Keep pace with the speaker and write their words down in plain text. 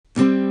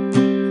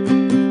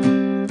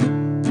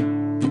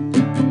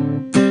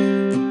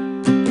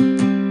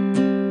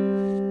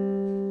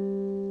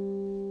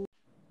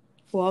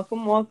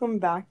Welcome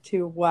back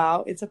to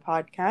Wow, It's a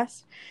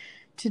Podcast.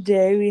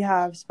 Today we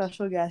have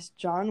special guest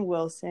John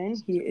Wilson.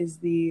 He is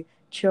the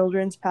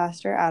children's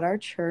pastor at our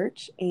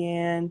church,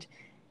 and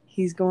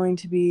he's going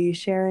to be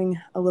sharing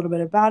a little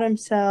bit about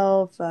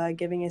himself,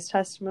 giving his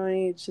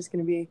testimony. It's just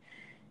going to be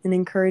an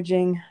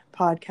encouraging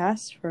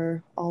podcast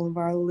for all of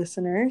our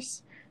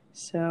listeners.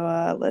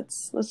 So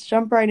let's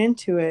jump right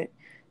into it.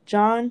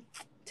 John,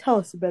 tell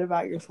us a bit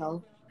about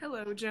yourself.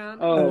 Hello, John.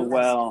 Oh,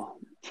 well,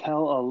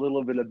 tell a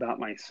little bit about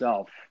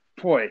myself.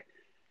 Boy,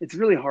 it's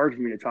really hard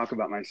for me to talk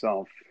about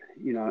myself.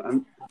 You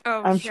know,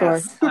 I'm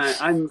sure.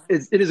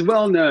 It is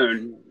well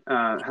known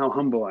how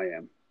humble I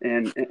am.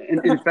 And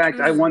in fact,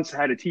 I once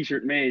had a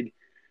T-shirt made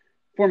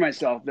for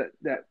myself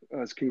that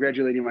was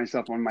congratulating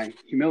myself on my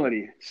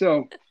humility.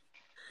 So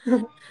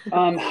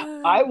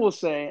I will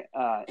say,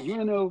 you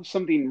want to know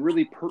something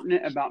really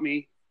pertinent about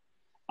me?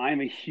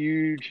 I'm a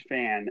huge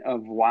fan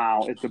of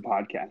Wow, It's a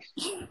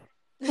Podcast.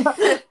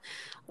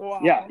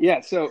 Wow.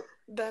 Yeah. So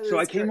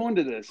I came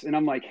onto this and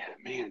I'm like,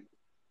 man,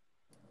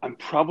 I'm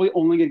probably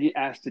only gonna get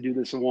asked to do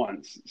this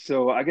once.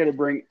 So I gotta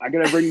bring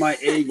my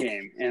A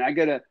game, and I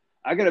gotta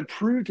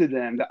prove to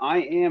them that I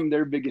am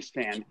their biggest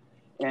fan.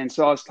 And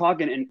so I was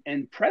talking,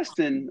 and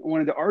Preston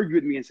wanted to argue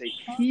with me and say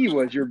he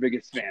was your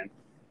biggest fan.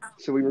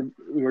 So we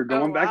were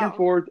going back and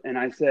forth, and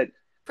I said,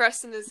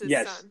 Preston is his son.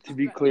 Yes, to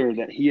be clear,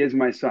 that he is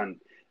my son.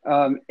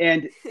 So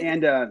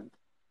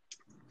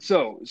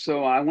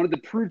I wanted to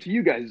prove to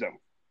you guys, though,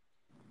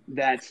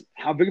 that's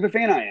how big of a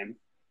fan I am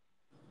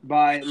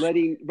I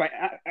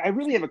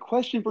really have a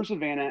question for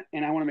Savannah,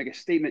 and I want to make a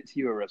statement to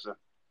you, Arissa.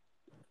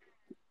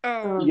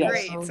 Oh, yes.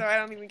 Great. So I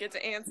don't even get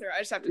to answer. I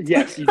just have to take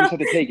Yes, it. you just have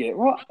to take it.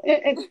 Well,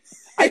 and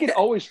I could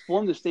always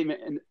form the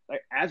statement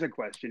as a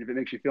question if it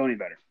makes you feel any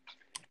better.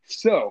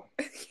 So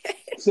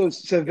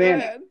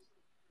Savannah,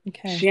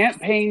 Okay.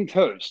 Champagne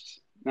toast.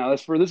 Now,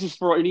 this is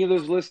for any of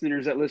those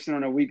listeners that listen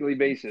on a weekly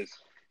basis.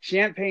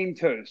 Champagne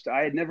toast.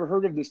 I had never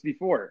heard of this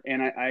before,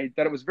 and I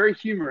thought it was very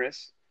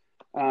humorous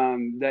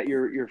that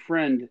your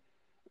friend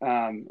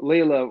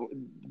Layla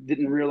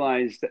didn't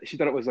realize that she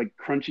thought it was like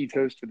crunchy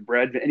toast with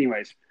bread. But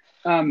anyways,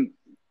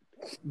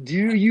 do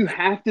you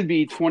have to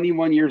be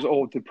 21 years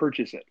old to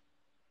purchase it?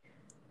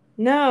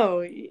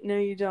 No,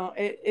 you don't.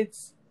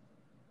 It's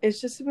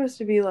just supposed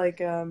to be like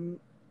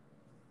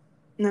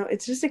no,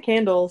 it's just a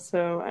candle,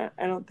 so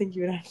I don't think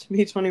you would have to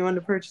be 21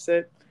 to purchase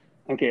it.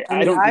 Okay,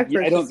 I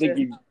don't think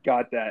you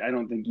got that. I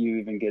don't think you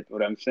even get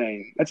what I'm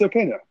saying. That's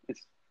okay though.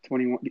 It's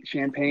 21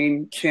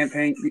 champagne.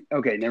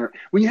 Okay, never.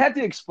 When you have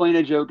to explain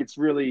a joke, I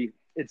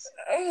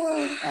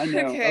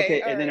know.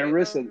 Okay, and then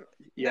Arissa,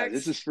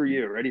 this is for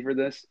you. Ready for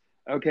this?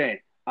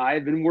 Okay,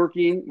 I've been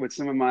working with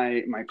some of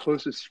my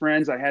closest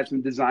friends. I have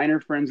some designer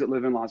friends that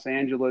live in Los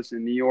Angeles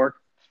and New York,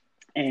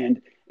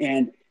 and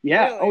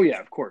yeah, really? Oh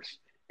yeah, of course.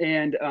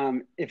 And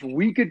if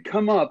we could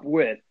come up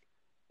with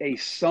a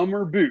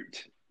summer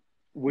boot,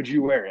 would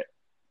you wear it?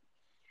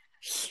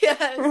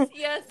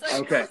 Yes. I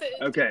would.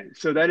 Okay.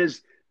 So that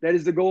is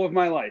the goal of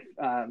my life.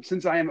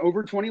 Since I am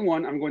over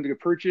 21, I'm going to go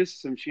purchase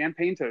some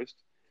champagne toast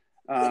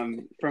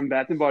from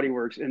Bath and Body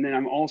Works, and then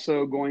I'm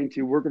also going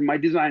to work with my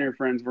designer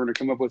friends. We're going to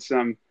come up with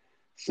some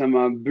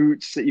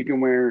boots that you can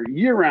wear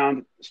year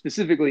round,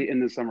 specifically in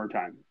the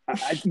summertime.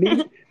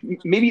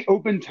 Maybe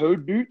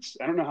open-toed boots.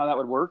 I don't know how that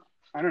would work.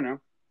 I don't know.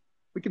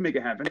 We can make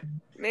it happen.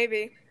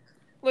 Maybe.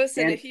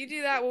 Listen, if you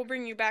do that, we'll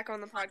bring you back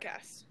on the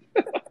podcast.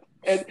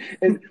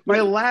 And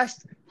my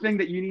last thing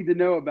that you need to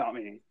know about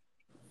me,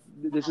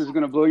 this is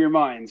going to blow your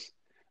minds,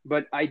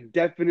 but I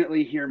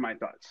definitely hear my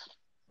thoughts.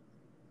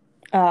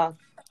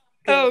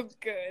 Oh,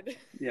 good.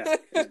 Yeah.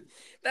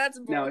 That's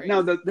boring.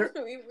 Now we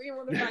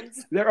want to find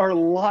there are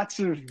lots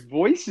of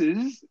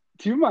voices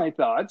to my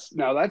thoughts.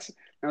 Now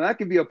that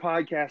could be a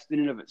podcast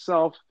in and of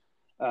itself.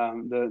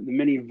 The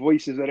many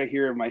voices that I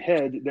hear in my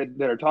head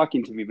that are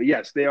talking to me, but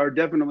yes, they are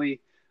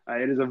definitely.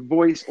 It is a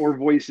voice or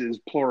voices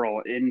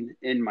plural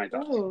in my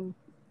thoughts. Oh.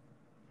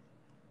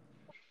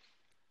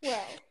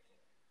 Well,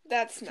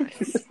 that's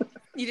nice.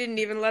 You didn't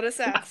even let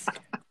us ask.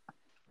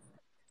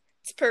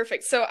 It's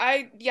perfect. So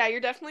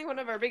you're definitely one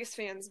of our biggest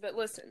fans. But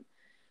listen,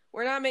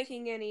 we're not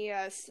making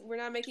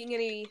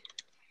any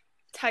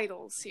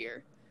titles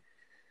here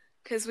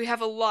because we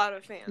have a lot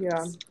of fans.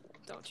 Yeah.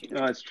 Don't you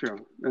know? Oh, that's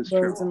true. That's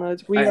Loads true. and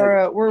loads.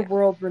 We're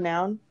world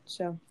renowned,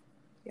 so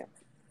yeah.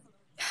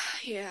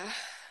 Yeah.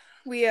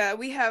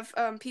 We have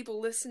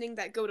people listening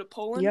that go to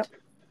Poland. Yep.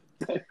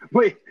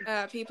 Wait.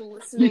 People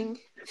listening.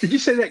 Did you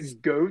say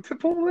that go to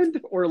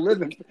Poland or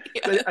live in?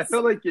 Yes. I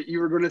felt like you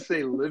were going to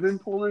say live in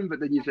Poland, but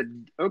then you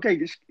said, "Okay,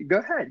 just go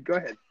ahead."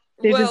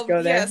 They just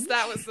go there. Yes,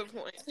 that was the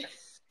point.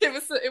 It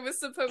was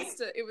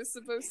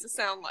supposed to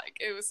sound like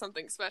it was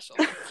something special.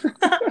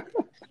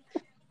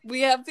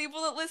 We have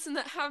people that listen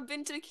that have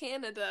been to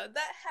Canada,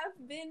 that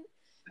have been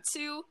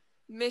to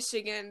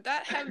Michigan,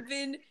 that have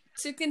been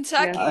to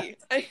Kentucky. Yeah.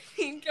 I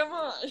mean, come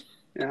on.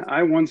 Yeah,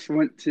 I once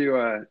went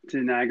to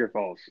Niagara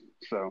Falls,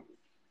 so.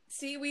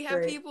 See, we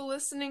have people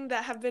listening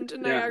that have been to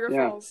Niagara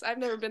Falls. I've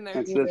never been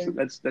there.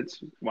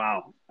 That's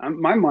wow.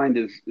 My mind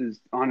is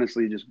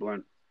honestly just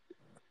blown.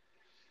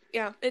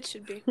 Yeah, it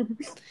should be.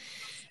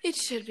 It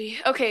should be.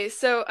 Okay,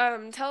 so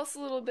tell us a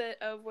little bit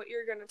of what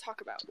you're going to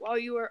talk about while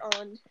you are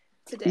on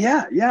today.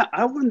 Yeah.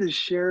 I wanted to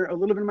share a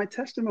little bit of my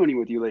testimony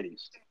with you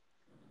ladies.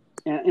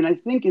 And I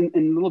think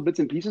in little bits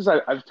and pieces,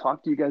 I've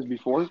talked to you guys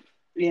before,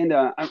 and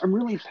I'm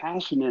really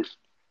passionate.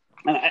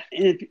 And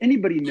if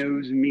anybody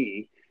knows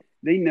me,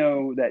 they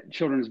know that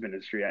children's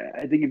ministry.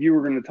 I think if you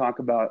were going to talk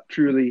about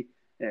truly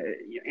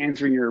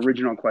answering your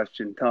original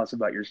question, tell us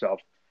about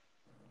yourself.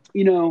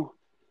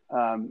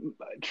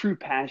 True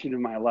passion of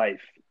my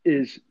life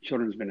is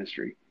children's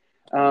ministry.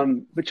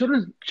 But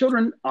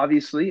children,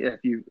 obviously,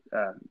 if you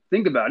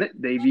think about it,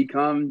 they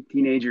become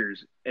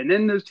teenagers, and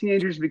then those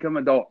teenagers become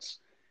adults.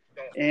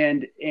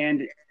 And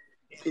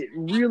it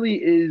really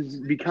is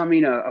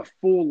becoming a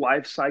full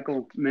life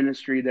cycle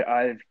ministry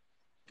that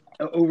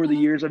over the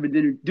years, I've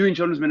been doing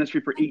children's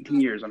ministry for 18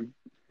 years.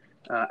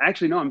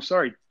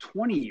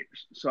 20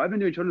 years. So I've been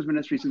doing children's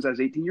ministry since I was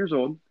 18 years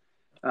old.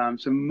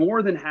 So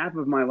more than half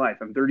of my life.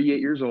 I'm 38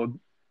 years old.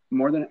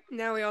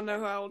 Now we all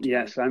know how old.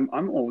 Yes, I'm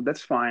old.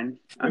 That's fine.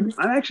 I'm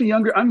actually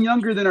younger. I'm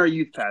younger than our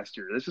youth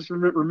pastor. Let's just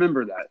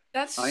remember that.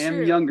 That's I true.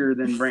 am younger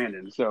than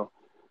Brandon. So.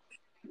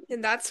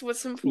 And that's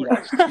what's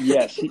important.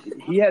 Yes.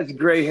 He has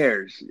gray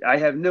hairs. I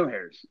have no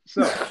hairs.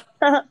 So.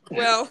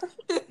 Well,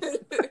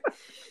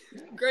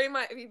 gray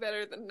might be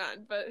better than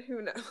none, but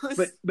who knows?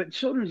 But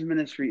children's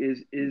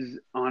ministry is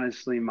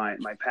honestly my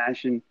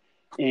passion,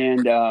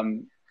 and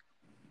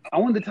I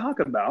wanted to talk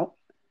about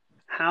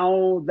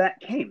how that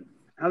came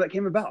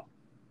about.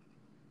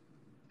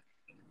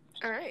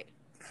 All right.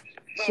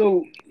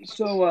 So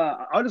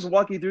I'll just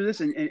walk you through this,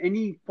 and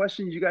any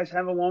questions you guys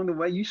have along the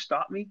way, you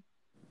stop me,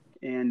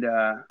 and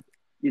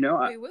we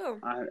will.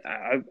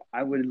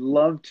 I would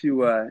love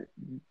to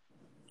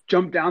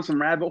jump down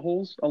some rabbit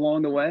holes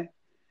along the way,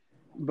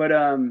 but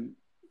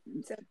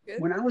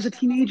when I was a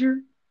teenager,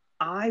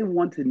 I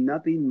wanted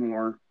nothing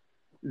more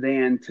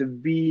than to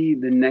be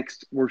the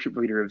next worship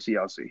leader of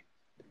CLC.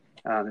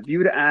 If you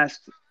would have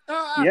asked,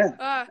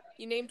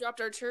 you name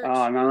dropped our church.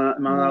 Am I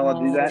not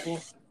allowed to do that?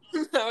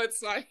 No, it's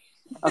fine.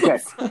 Okay,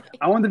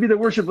 I wanted to be the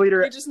worship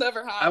leader. We just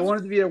never have. I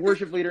wanted to be a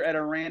worship leader at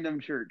a random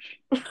church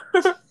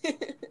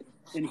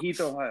in Heath,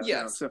 Ohio.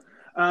 Yes.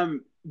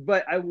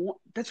 But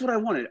that's what I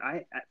wanted.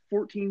 At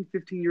 14,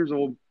 15 years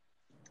old,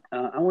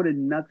 I wanted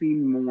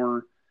nothing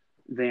more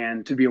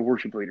than to be a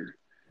worship leader.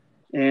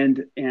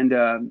 And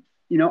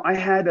I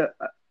had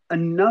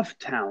enough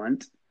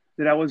talent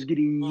that I was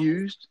getting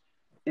used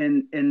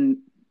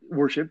in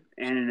worship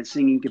and in a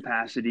singing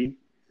capacity.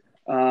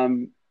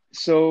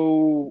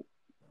 So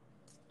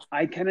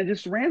I kind of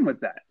just ran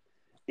with that.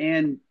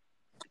 And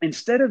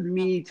instead of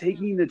me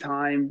taking the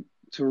time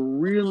to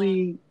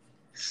really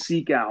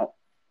seek out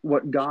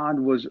what God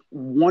was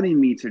wanting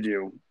me to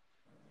do,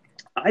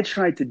 I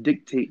tried to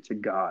dictate to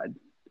God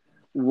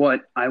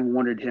what I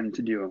wanted him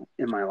to do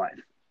in my life.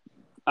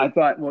 I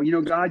thought, well,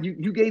 God,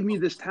 you gave me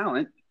this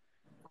talent,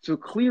 so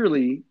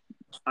clearly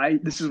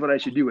this is what I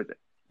should do with it.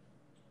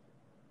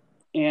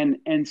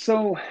 And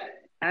so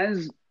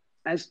as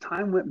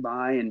time went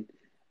by and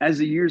as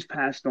the years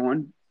passed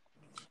on,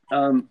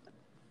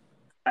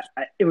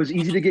 it was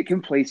easy to get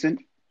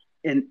complacent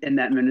in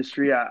that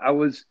ministry. I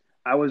was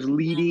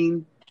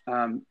leading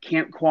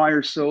camp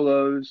choir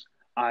solos.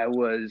 I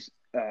was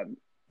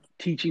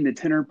teaching the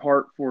tenor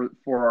part for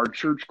our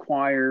church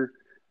choir.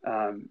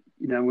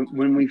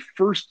 When we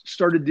first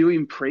started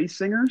doing praise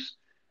singers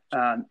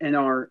in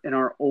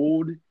our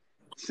old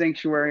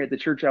sanctuary at the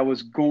church I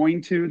was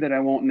going to, that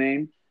I won't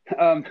name.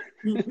 I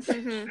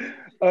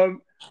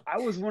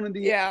was one of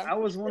the yeah. I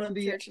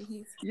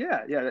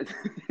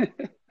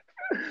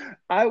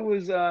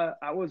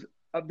was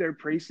up there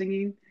praise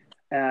singing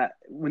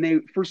when they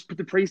first put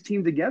the praise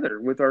team together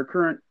with our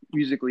current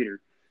music leader.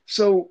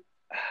 So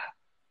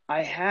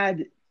I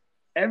had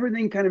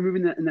everything kind of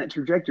moving in that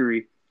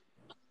trajectory.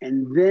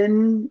 And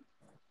then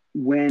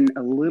when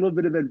a little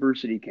bit of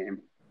adversity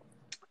came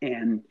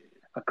and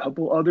a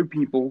couple other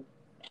people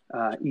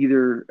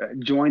either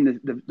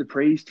joined the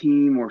praise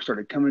team or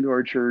started coming to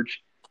our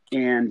church,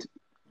 and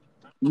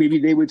maybe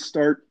they would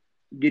start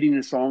getting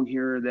a song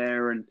here or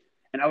there, and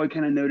I would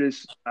kind of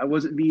notice I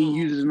wasn't being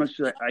used as much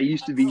as I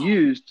used to be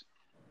used.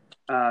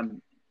 I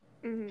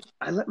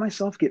let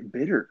myself get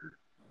bitter,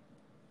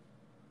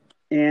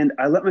 and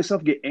I let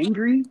myself get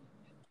angry.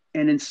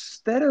 And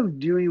instead of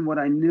doing what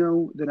I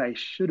know that I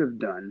should have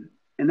done,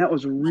 and that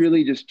was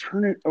really just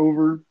turn it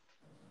over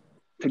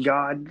to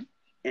God,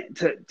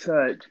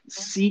 to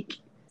seek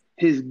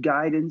his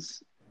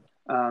guidance,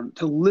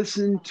 to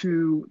listen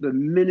to the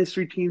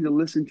ministry team, to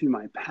listen to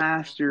my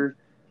pastor,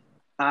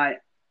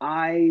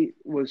 I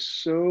was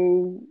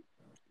so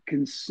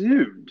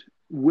consumed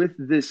with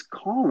this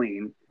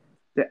calling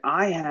that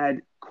I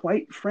had,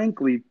 quite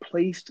frankly,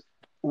 placed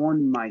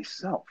on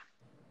myself.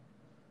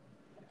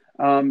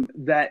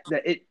 That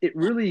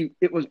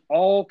it was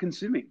all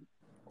consuming.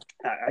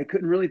 I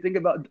couldn't really think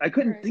about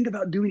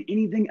doing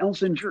anything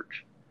else in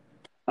church.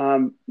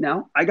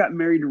 Now I got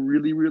married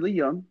really, really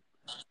young.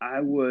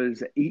 I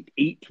was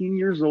 18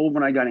 years old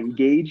when I got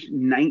engaged,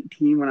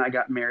 19 when I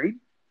got married.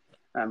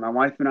 My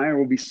wife and I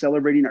will be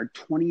celebrating our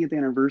 20th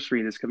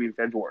anniversary this coming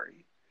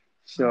February.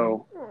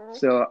 So,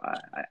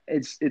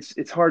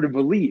 it's hard to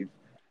believe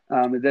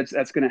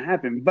that's going to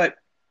happen. But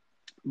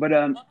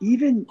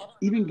even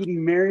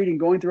getting married and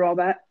going through all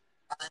that,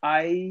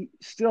 I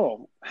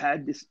still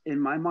had this in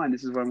my mind.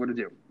 This is what I'm going to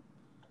do.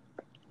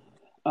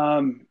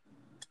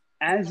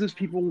 As those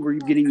people were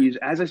getting used,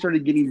 as I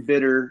started getting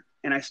bitter,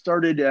 and I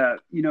started,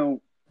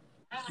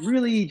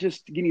 really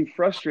just getting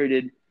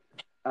frustrated.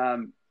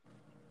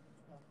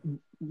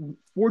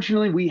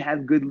 Fortunately, we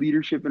have good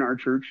leadership in our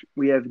church.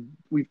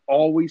 We've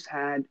always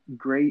had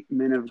great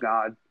men of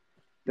God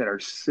that are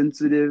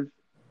sensitive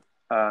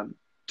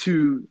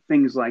to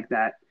things like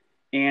that.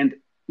 And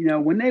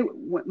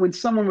when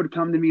someone would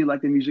come to me,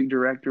 like the music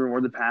director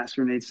or the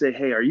pastor, and they'd say,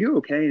 "Hey, are you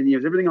okay? And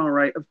is everything all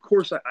right?" Of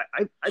course,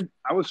 I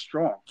was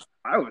strong.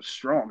 I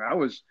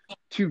was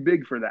too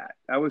big for that.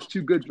 I was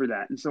too good for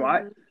that. And so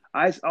I'm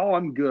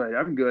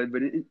good.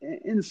 But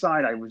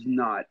inside, I was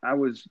not. I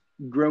was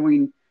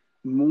growing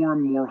more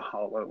and more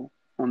hollow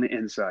on the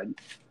inside.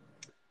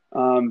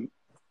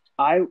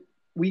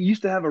 We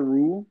used to have a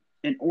rule: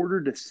 in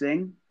order to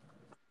sing,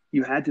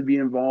 you had to be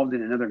involved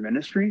in another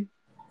ministry.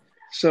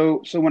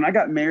 So when I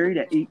got married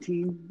at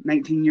 18,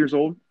 19 years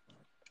old,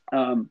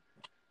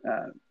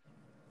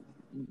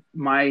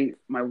 my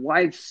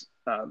wife's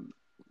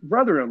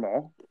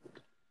brother-in-law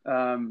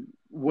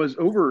was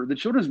over the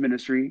children's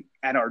ministry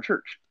at our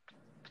church.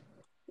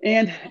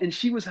 And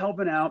she was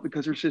helping out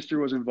because her sister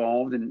was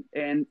involved, and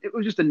it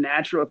was just a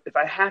natural. If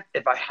I have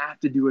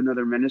to do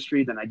another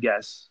ministry, then I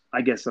guess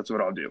that's what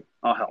I'll do.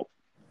 I'll help.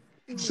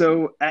 Mm-hmm.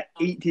 So at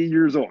 18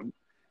 years old,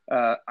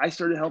 I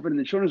started helping in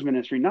the children's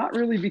ministry, not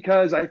really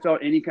because I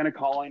felt any kind of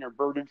calling or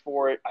burden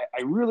for it.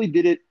 I really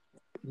did it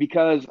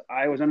because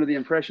I was under the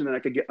impression that I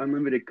could get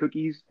unlimited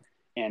cookies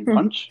and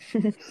punch.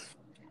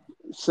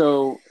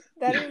 So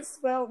that is,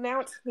 well, now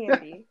it's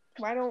candy.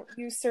 Why don't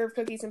you serve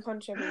cookies and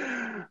punch every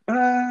day?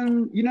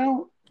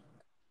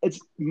 It's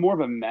more of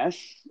a mess.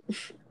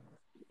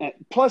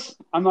 Plus,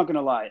 I'm not going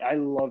to lie. I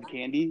love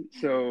candy.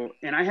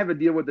 And I have a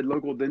deal with the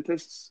local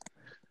dentists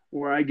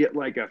where I get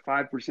like a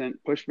 5%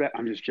 pushback.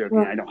 I'm just joking.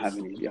 I don't have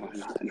any.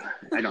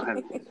 I don't have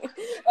any.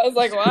 I was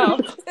like, wow.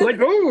 Like,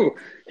 oh,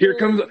 here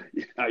comes.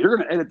 You're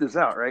going to edit this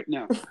out, right?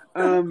 No.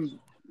 Oh,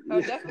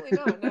 definitely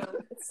not. No,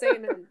 it's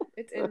staying in.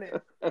 It's in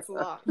there. It's a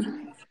lot.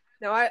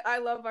 No, I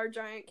love our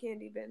giant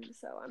candy bin,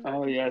 so I'm.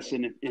 Oh yes,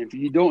 and if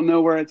you don't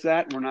know where it's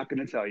at, we're not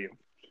going to tell you.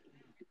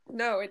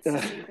 No, it's a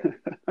secret.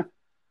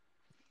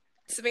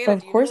 Savannah,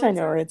 of course, I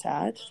know where it's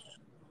at.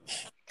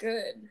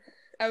 Good.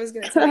 I was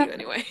going to tell you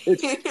anyway.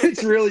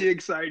 It's really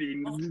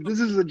exciting. This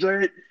is a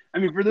giant. I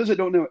mean, for those that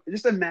don't know,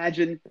 just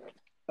imagine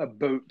a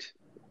boat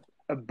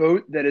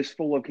that is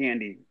full of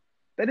candy.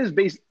 That's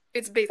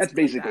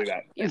basically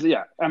that.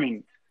 Yeah. I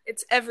mean.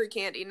 It's every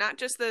candy, not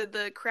just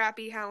the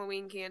crappy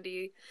Halloween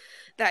candy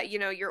that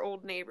your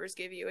old neighbors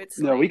give you.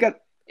 We got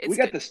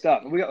the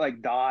stuff. We got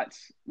like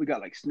Dots. We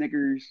got like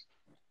Snickers.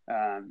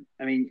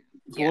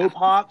 Glow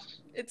Pops.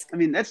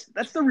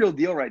 That's the real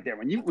deal right there.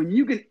 When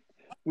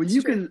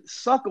you can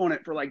suck on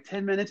it for like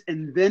 10 minutes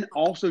and then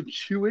also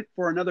chew it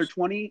for another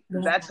 20.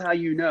 That's how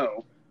you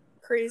know.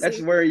 Crazy. That's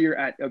where you're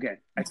at. Okay,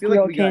 I feel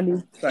like we got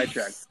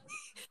sidetracked.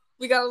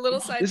 We got a little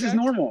sidetracked. This is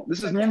normal.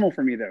 This is normal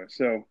for me though.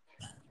 So.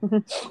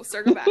 We'll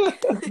circle back.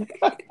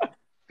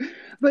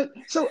 But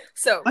so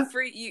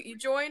free. You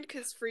joined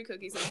because free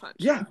cookies and punch.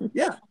 Yeah,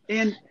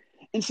 and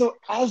so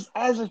as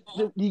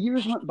the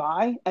years went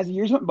by, I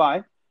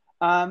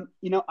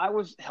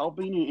was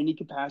helping in any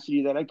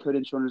capacity that I could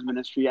in children's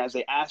ministry as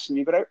they asked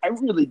me, but I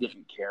really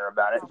didn't care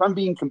about it. If I'm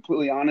being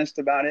completely honest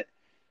about it,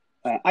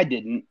 I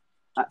didn't.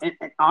 And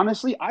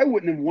honestly, I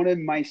wouldn't have wanted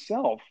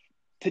myself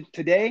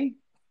today.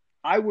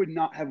 I would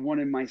not have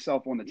wanted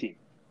myself on the team.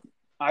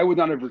 I would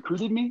not have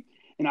recruited me.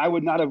 And I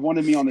would not have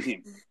wanted me on the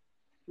team.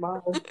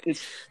 Wow.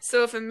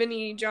 So if a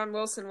mini John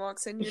Wilson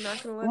walks in, you're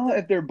not going to let them? Well,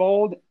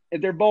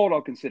 if they're bold,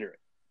 I'll consider it.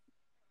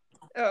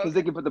 Oh, because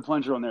they can put the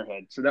plunger on their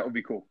head, so that would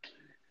be cool.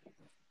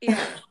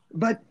 Yeah.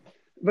 But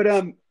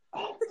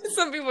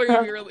some people are going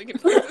to be really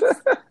confused.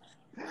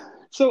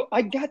 So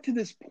I got to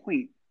this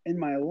point in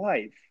my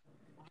life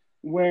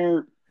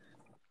where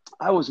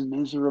I was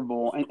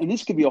miserable, and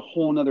this could be a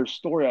whole nother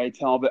story I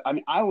tell. But I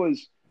mean, I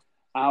was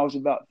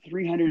about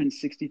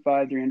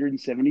 365,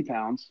 370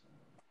 pounds.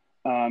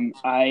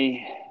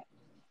 I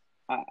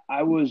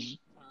was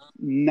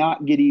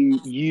not getting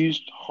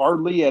used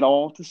hardly at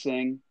all to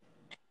sing.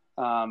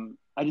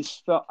 I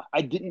just felt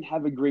I didn't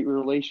have a great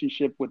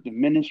relationship with the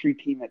ministry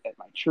team at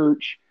my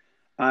church.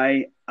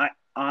 I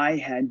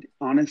had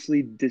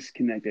honestly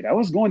disconnected. I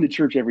was going to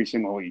church every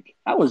single week.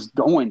 I was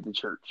going to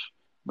church,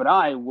 but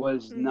I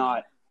was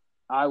not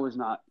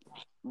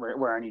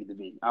where I needed to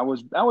be. I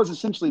was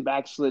essentially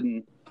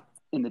backslidden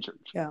in the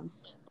church. Yeah.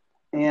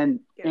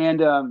 And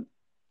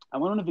I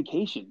went on a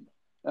vacation.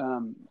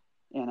 On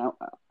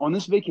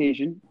this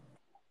vacation,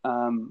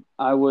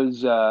 I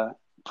was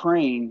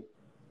praying,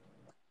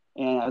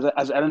 and I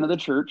was at another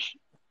church,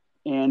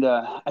 and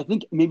I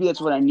think maybe that's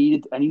what I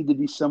needed. I needed to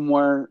be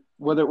somewhere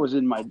whether it was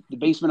in the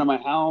basement of my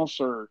house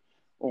or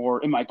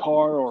in my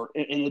car or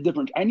in a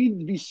different, I needed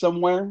to be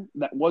somewhere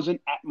that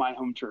wasn't at my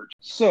home church.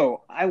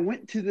 So I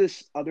went to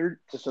this other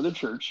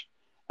church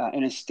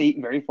in a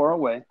state very far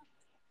away.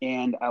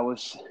 And I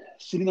was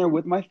sitting there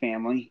with my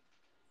family,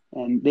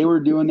 and they were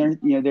doing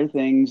their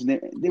things.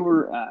 They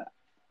were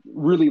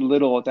really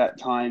little at that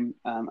time.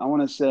 I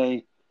want to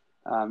say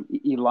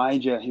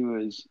Elijah, who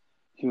is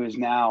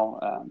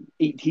now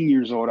 18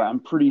 years old.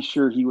 I'm pretty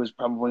sure he was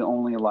probably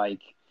only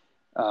like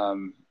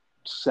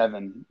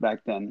 7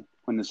 back then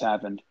when this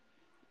happened.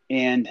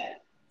 And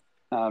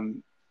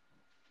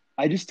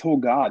I just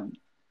told God,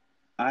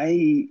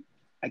 I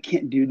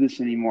can't do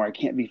this anymore. I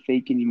can't be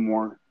fake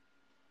anymore.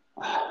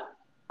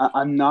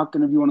 I'm not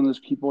going to be one of those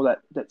people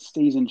that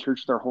stays in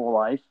church their whole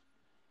life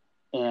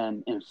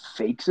and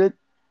fakes it.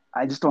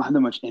 I just don't have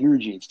that much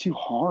energy. It's too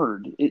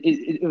hard.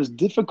 It was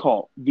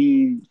difficult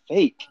being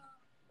fake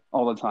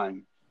all the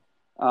time.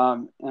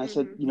 And I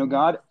said,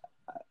 God,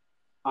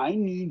 I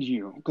need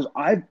you, because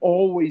I've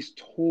always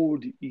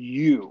told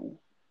you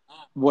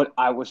what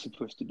I was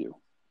supposed to do.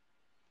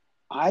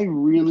 I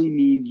really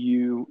need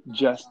you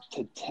just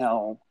to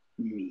tell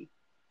me.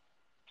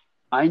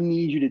 I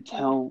need you to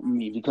tell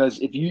me, because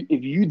if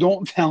you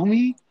don't tell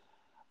me,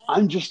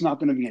 I'm just not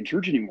going to be in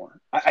church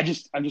anymore. I'm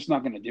just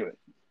not going to do it.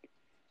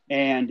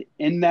 And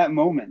in that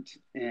moment,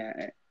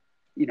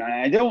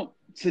 I don't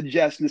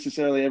suggest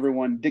necessarily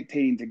everyone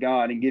dictating to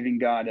God and giving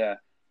God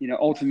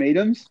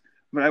ultimatums,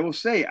 but I will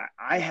say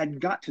I had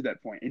got to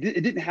that point.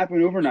 It didn't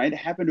happen overnight. It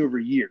happened over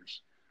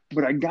years.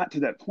 But I got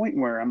to that point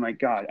where I'm like,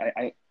 God,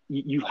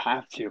 you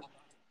have to.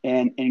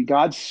 And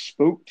God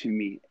spoke to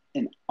me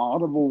in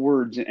audible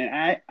words.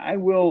 And I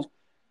will,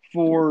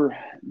 for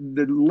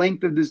the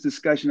length of this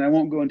discussion, I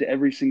won't go into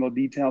every single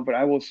detail, but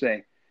I will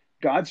say,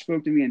 God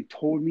spoke to me and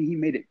told me, he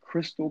made it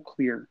crystal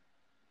clear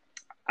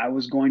I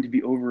was going to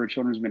be over a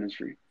children's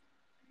ministry.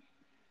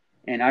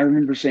 And I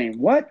remember saying,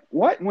 what,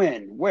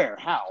 when, where,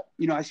 how?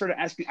 I started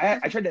asking,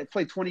 I tried to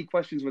play 20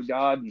 questions with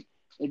God, and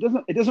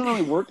it doesn't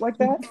really work like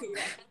that.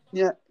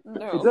 Yeah,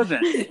 no. It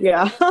doesn't.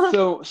 Yeah.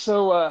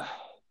 So,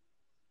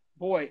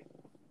 boy,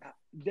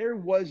 there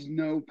was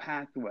no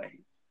pathway.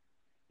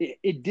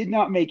 It did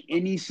not make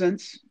any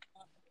sense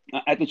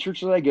at the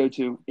church that I go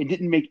to. It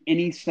didn't make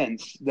any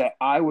sense that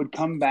I would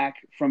come back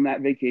from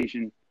that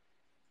vacation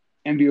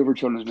and be over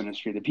children's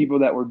ministry. The people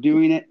that were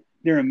doing it,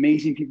 they're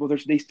amazing people.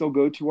 They still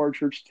go to our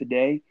church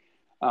today.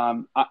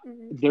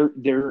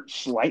 They're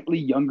slightly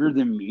younger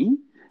than me.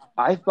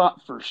 I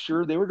thought for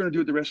sure they were going to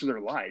do it the rest of their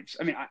lives.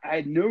 I mean, I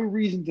had no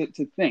reason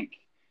to think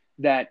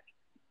that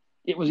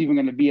it was even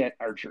going to be at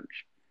our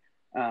church.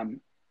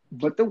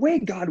 But the way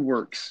God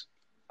works,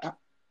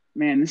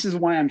 man, this is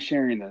why I'm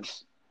sharing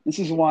this. This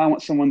is why I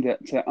want someone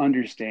to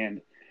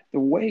understand the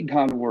way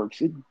God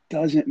works. It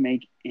doesn't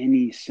make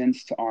any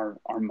sense to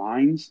our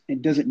minds.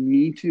 It doesn't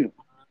need to.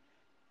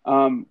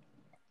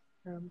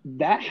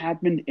 That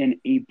happened in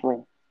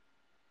April.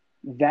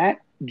 That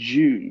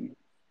June,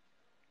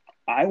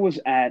 I was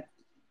at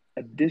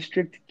a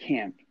district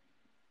camp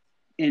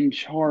in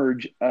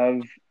charge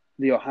of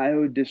the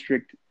Ohio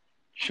District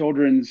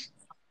Children's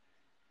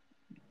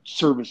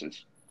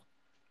Services.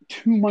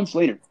 2 months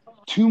later,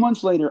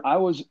 I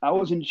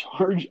was in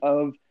charge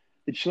of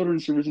the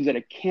children's services at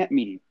a camp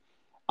meeting.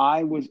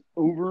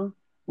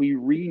 We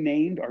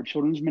renamed our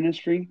children's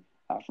ministry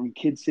from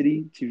Kid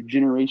City to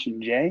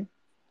Generation J.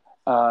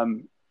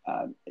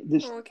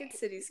 Kid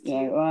City's cute.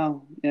 Yeah,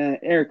 well, yeah,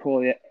 Eric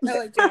Cole. Yeah. I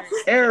like Generation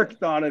Eric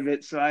thought of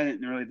it, so I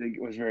didn't really think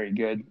it was very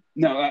good.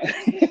 No.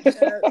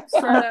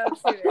 Shout out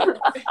to Eric.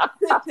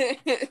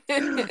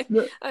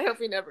 I hope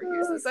he never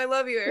hears this. I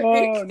love you, Eric.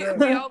 Oh, no.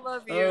 We all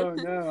love you. Oh,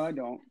 no, I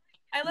don't.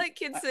 I like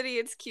Kid City.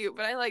 It's cute,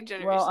 but I like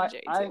Generation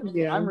J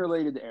too. I'm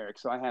related to Eric,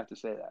 so I have to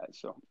say that.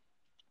 So,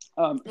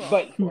 of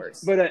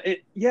course.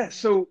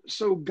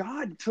 So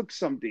God took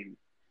something,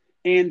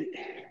 and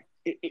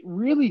it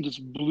really just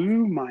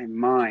blew my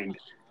mind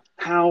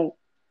how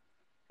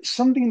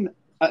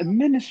a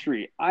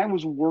ministry I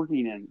was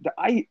working in that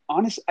I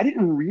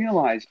didn't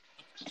realize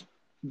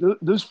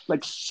those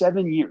like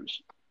 7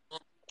 years.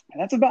 And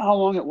that's about how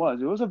long it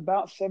was. It was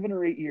about 7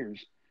 or 8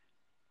 years.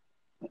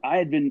 I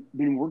had been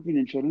working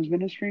in children's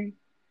ministry.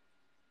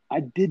 I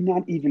did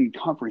not even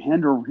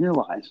comprehend or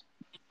realize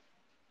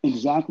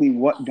exactly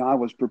what God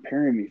was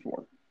preparing me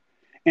for.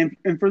 And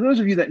for those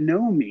of you that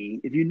know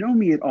me, if you know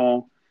me at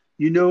all,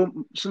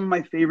 some of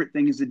my favorite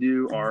things to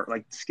do are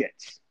like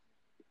skits.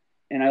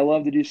 And I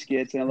love to do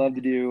skits, and I love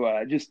to do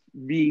just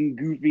being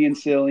goofy and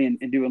silly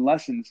and doing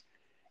lessons.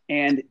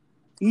 And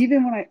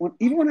even when I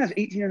was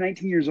 18 or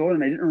 19 years old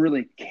and I didn't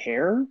really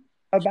care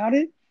about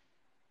it,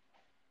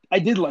 I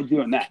did like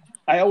doing that.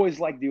 I always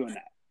liked doing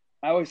that.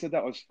 I always said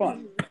that was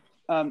fun.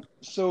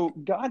 So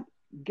God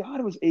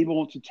was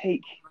able to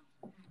take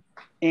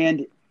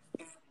and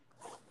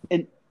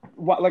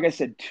like I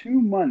said, 2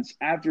 months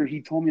after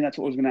he told me that's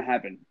what was going to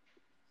happen,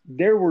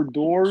 there were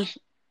doors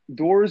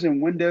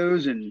and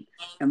windows and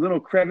little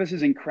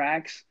crevices and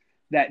cracks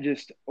that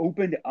just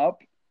opened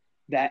up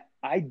that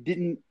I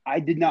did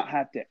not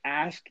have to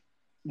ask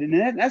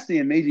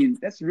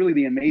that's really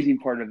the amazing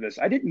part of this.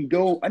 I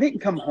didn't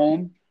come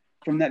home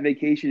from that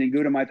vacation and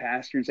go to my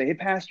pastor and say, hey,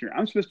 pastor,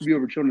 I'm supposed to be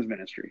over children's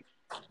ministry.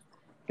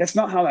 That's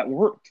not how that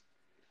worked.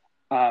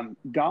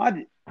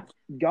 God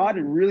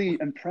really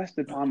impressed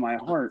upon my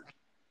heart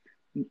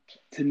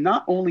to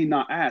not only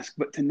not ask,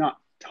 but to not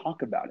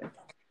talk about it.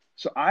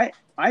 So I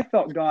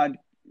felt God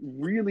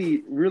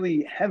really,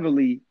 really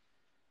heavily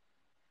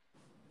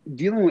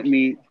dealing with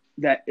me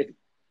that if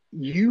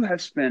you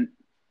have spent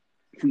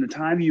from the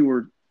time you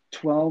were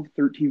 12,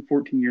 13,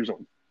 14 years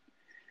old,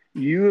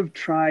 you have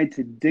tried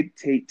to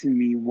dictate to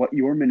me what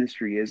your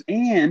ministry is,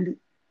 and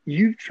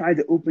you've tried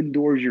to open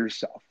doors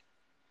yourself.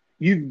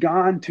 You've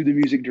gone to the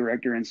music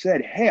director and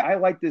said, hey, I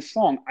like this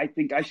song. I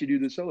think I should do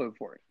the solo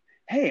for it.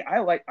 Hey,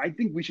 I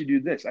think we should do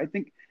this.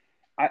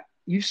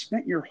 You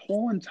spent your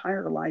whole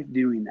entire life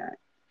doing that.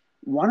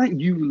 Why don't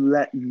you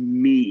let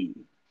me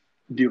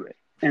do it?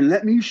 And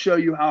let me show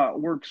you how it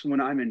works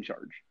when I'm in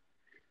charge.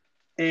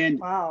 And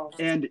wow.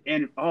 And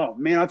oh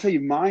man, I'll tell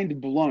you, mind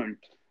blown.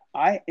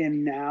 I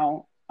am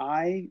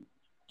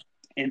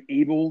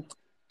able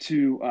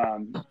to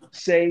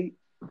say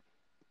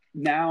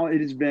now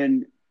it's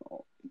been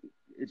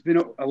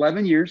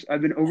 11 years.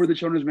 I've been over the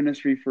children's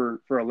ministry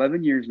for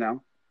 11 years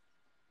now.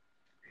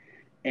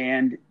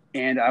 And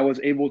I was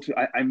able to,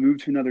 I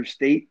moved to another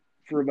state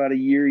for about a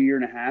year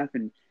and a half.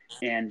 And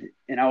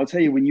I will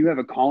tell you, when you have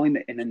a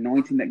calling and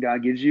anointing that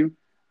God gives you,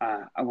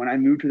 when I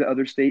moved to the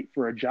other state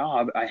for a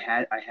job I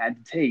had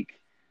to take,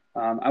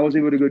 I was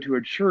able to go to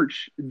a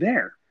church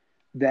there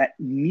that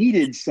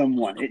needed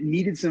someone. It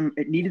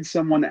needed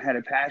someone that had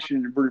a passion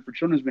and a burden for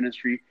children's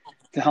ministry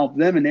to help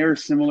them. And they were a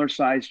similar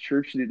sized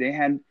church that they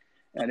had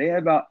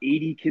about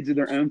 80 kids of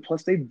their own.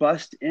 Plus they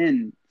bust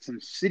in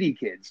some city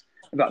kids,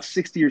 about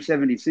 60 or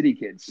 70 city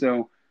kids.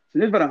 So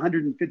there's about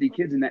 150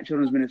 kids in that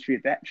children's ministry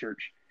at that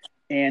church.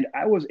 And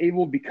I was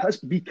able,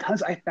 because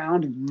I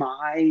found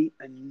my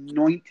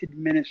anointed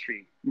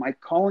ministry, my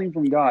calling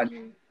from God,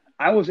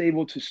 I was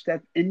able to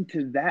step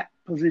into that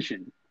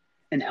position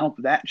and help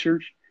that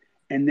church.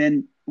 And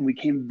then when we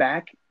came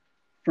back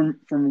from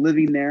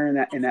living there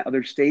in that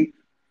other state,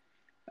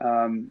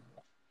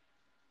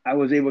 I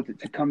was able to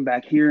come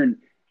back here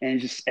and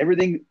just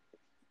everything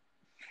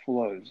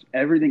flows.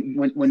 Everything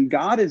when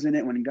God is in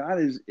it, when God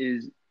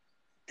is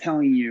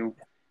telling you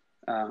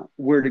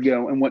where to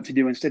go and what to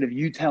do instead of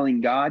you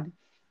telling God,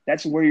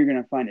 that's where you're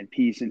going to find a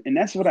peace. And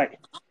that's what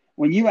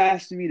when you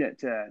asked me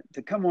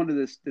to come onto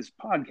this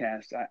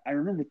podcast, I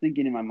remember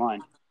thinking in my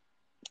mind,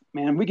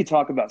 man, we could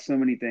talk about so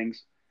many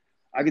things.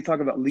 I could talk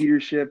about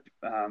leadership.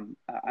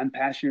 I'm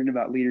passionate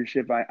about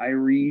leadership. I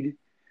read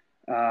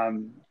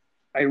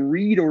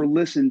or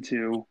listen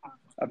to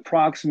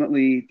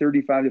approximately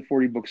 35 to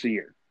 40 books a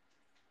year.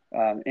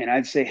 And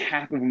I'd say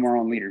half of them are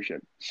on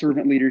leadership,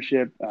 servant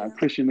leadership,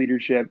 Christian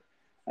leadership,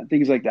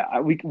 things like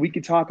that. We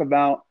could talk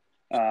about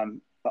a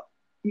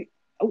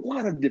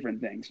lot of different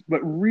things,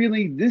 but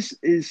really this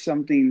is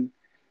something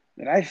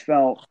that I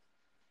felt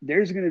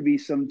there's going to be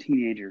some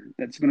teenager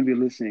that's going to be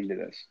listening to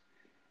this.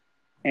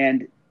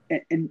 And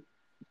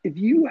if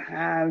you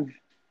have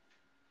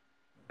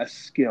a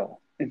skill,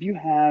 if you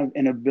have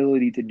an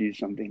ability to do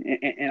something,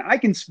 and I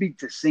can speak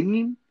to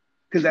singing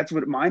because that's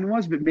what mine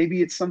was, but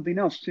maybe it's something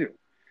else too.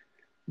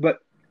 But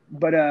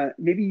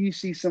maybe you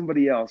see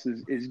somebody else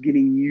is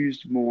getting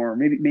used more.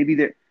 Maybe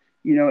that,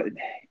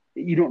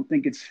 you don't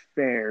think it's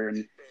fair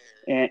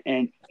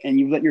and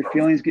you let your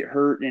feelings get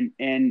hurt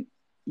and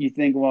you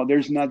think, well,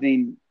 there's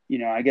nothing,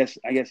 I guess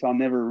I'll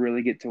never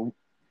really get to.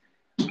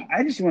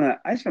 I just want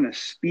to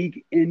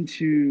speak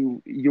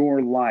into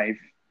your life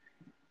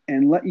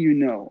and let you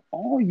know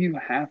all you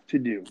have to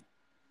do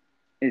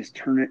is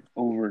turn it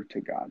over to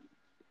God,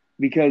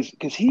 because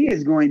he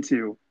is going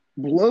to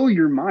blow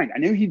your mind. I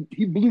know he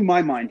blew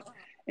my mind,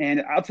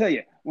 and I'll tell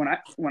you, when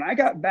I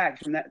got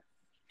back from that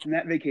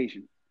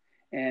vacation,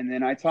 and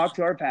then I talked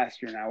to our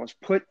pastor, and I was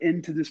put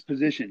into this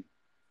position.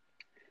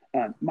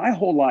 My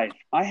whole life,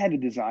 I had a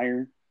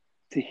desire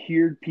to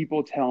hear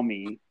people tell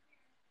me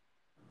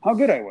how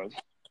good I was.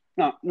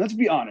 Now, let's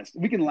be honest.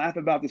 We can laugh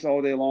about this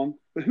all day long,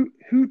 but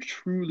who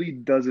truly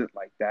does it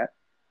like that?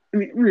 I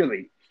mean,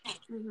 really.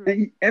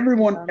 Mm-hmm.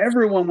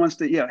 Everyone wants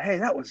to, hey,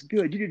 that was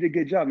good. You did a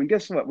good job. And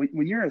guess what?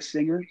 When you're a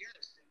singer,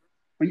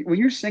 when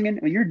you're singing,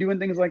 when you're doing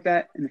things like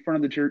that in front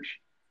of the church,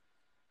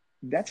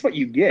 that's what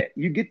you get.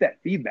 You get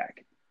that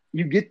feedback.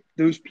 You get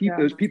those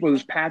people,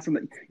 those pats on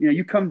the,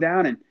 you come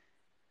down and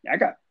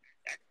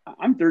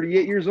I'm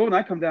 38 years old and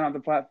I come down on the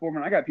platform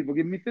and I got people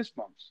giving me fist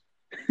bumps.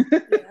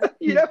 But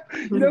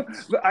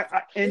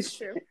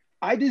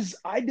I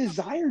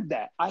desired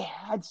that. I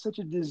had such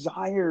a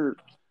desire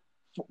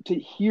to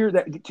hear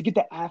that, to get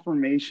that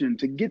affirmation,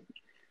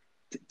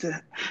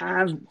 to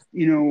have,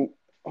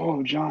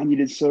 oh, John, you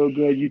did so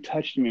good. You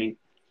touched me.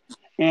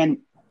 And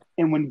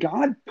when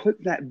God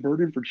put that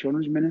burden for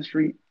children's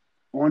ministry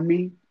on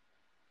me,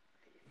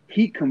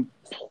 he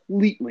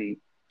completely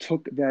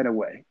took that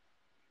away.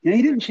 And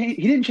he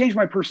didn't change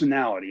my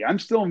personality. I'm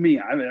still me.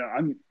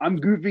 I'm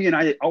goofy and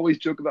I always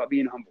joke about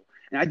being humble.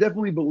 And I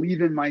definitely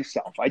believe in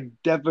myself.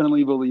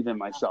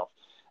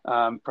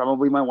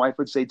 Probably my wife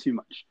would say too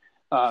much.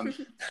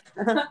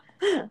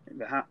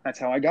 That's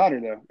how I got her,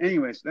 though.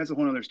 Anyways, that's a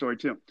whole other story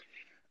too.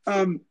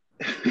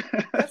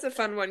 That's a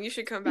fun one. You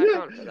should come back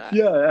on for that.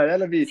 Yeah,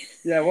 that'll be.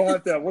 Yeah, we'll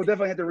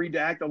definitely have to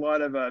redact a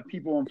lot of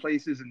people and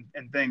places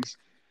and things.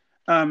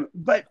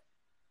 But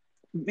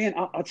man,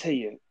 I'll tell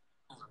you,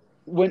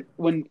 when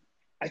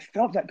I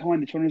felt that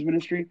calling to children's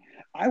ministry,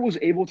 I was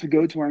able to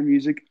go to our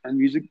music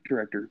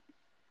director,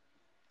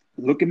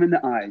 look him in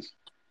the eyes,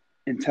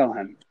 and tell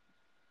him,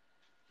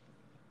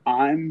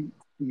 I'm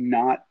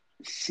not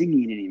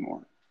singing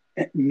anymore.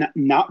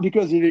 Not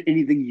because of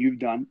anything you've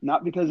done,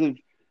 not because of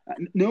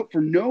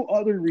for no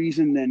other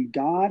reason than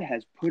God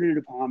has put it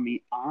upon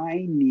me.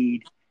 I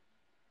need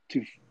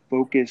to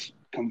focus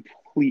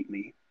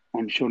completely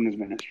on children's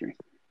ministry.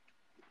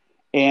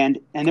 And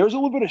there was a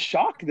little bit of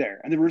shock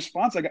there, and the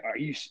response, like, are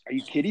you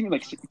kidding me?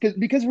 Like,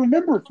 because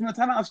remember, from the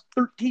time I was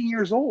 13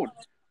 years old,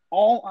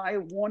 all I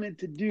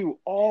wanted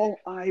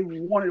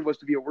was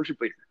to be a worship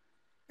leader.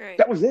 Right.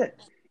 That was it.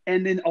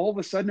 And then all of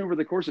a sudden, over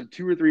the course of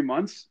 2 or 3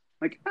 months,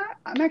 like,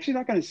 I'm actually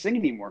not going to sing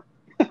anymore.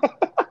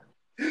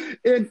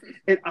 and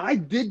I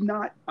did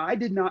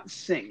not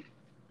sing.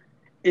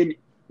 And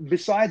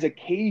besides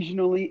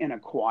occasionally in a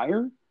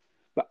choir,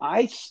 but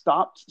I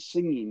stopped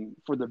singing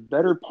for the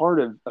better part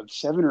of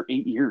 7 or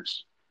 8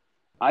 years.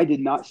 I did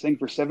not sing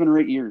for 7 or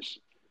 8 years.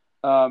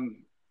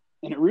 And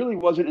it really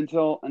wasn't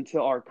until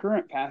our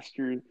current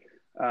pastor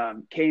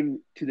came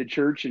to the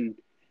church and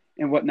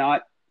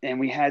whatnot, and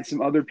we had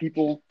some other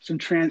people, some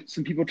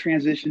people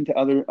transition to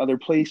other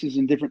places,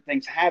 and different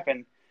things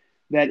happen,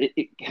 that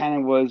it kind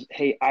of was,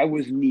 hey, I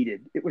was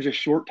needed. It was a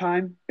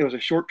short-term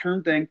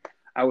thing.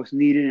 I was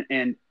needed,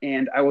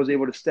 and I was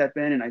able to step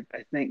in, and I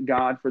thank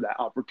God for that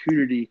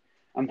opportunity.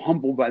 I'm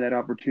humbled by that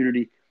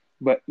opportunity,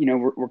 but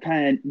we're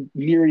kind of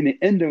nearing the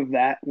end of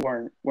that,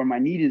 where my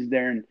need is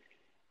there,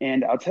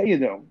 and I'll tell you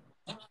though,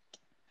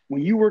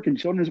 when you work in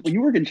children's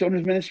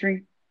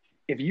ministry,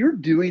 if you're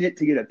doing it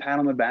to get a pat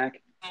on the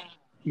back,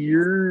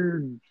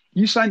 you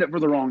signed up for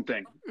the wrong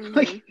thing. Mm-hmm.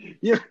 Like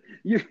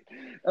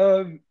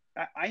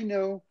I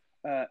know,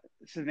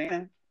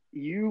 Savannah,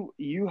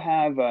 you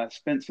have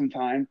spent some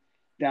time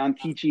down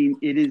teaching.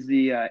 It is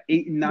the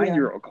 8 and 9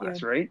 year old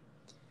class, right?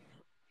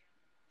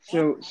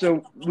 So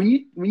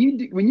when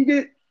you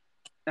get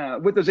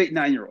with those 8 and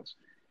 9 year olds,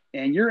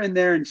 and you're in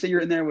there, and say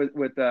you're in there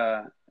with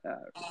Mr.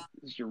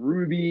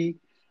 Ruby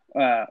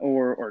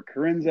or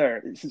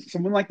Corinza or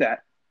someone like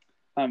that,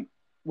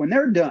 when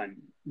they're done,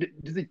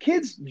 do the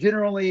kids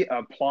generally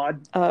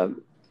applaud?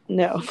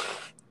 No,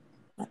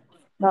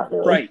 not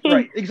really.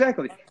 Right,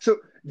 exactly. So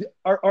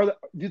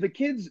do the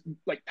kids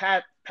like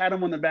pat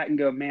them on the back and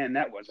go, man,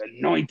 that was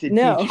anointed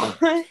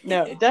teaching?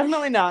 No,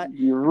 definitely not.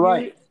 You're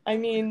right.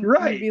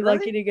 You'd be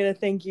lucky to get a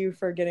thank you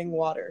for getting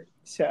water.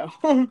 So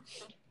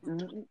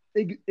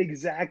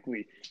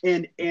exactly.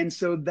 And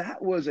so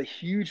that was a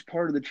huge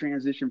part of the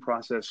transition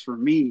process for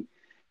me.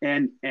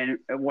 And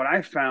what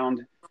I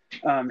found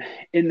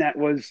in that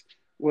was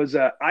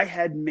I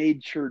had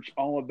made church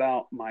all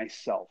about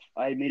myself.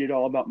 I had made it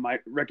all about my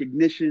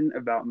recognition,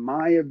 about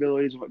my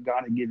abilities, what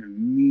God had given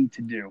me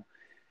to do.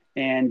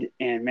 And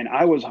man,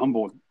 I was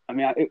humbled. I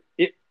mean,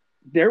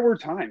 there were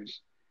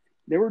times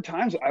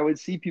I would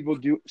see people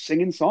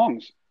singing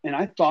songs, and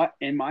I thought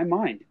in my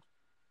mind,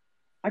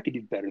 I could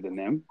do better than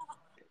them.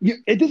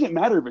 It doesn't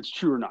matter if it's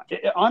true or not.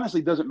 It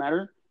honestly doesn't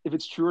matter if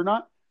it's true or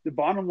not. The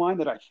bottom line,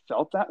 that I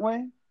felt that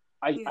way.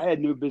 I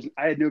had no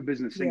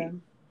business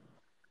singing.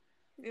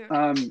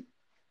 Yeah.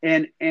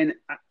 And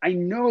I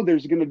know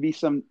there's going to be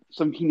some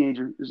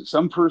teenager,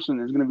 some person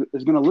is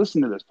going to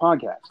listen to this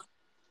podcast,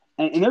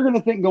 and they're going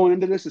to think going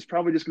into this is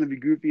probably just going to be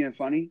goofy and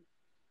funny.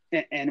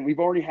 And we've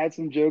already had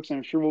some jokes, and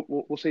I'm sure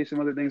we'll say some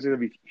other things that will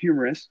be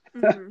humorous.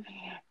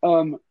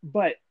 Mm-hmm.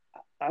 But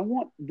I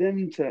want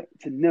them to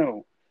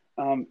know,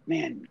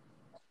 man,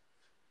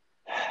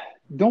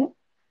 don't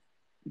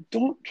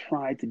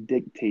try to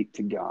dictate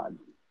to God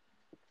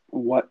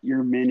what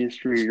your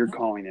ministry or your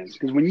calling is,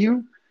 because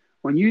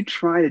when you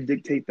try to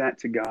dictate that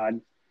to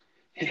God,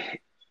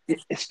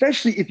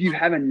 especially if you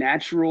have a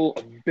natural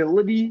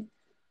ability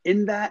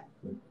in that,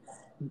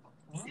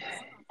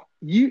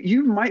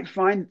 you might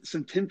find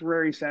some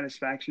temporary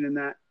satisfaction in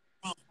that.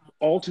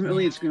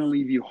 Ultimately, it's going to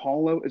leave you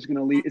hollow. It's going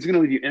to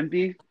leave you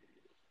empty,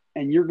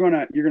 and you're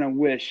gonna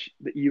wish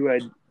that you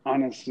had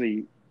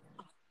honestly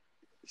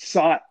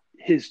sought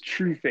His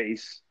true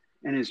face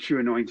and His true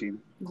anointing.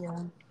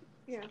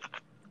 Yeah.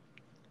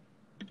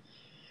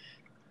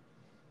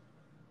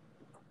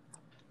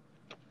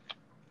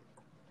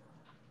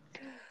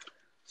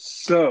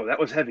 So that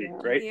was heavy,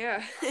 right?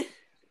 Yeah.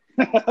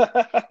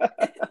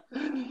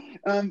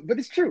 But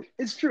it's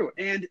true.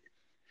 And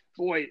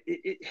boy,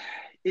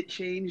 it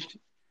changed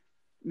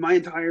my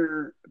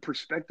entire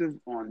perspective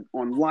on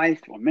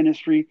life, on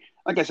ministry.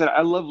 Like I said,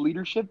 I love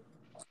leadership,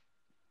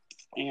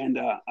 and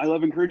I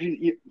love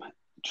encouraging.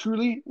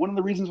 Truly, one of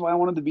the reasons why I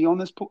wanted to be on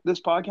this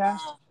podcast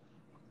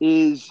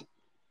is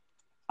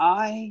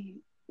I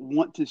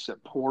want to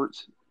support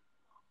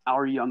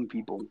our young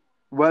people,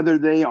 whether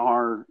they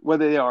are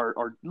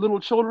little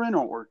children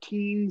or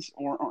teens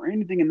or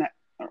anything in that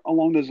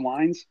along those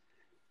lines,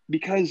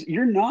 because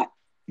you're not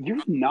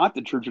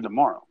the church of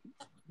tomorrow.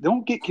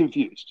 Don't get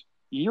confused.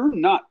 You're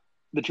not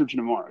the church of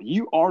tomorrow.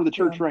 You are the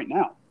church right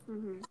now.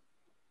 Mm-hmm.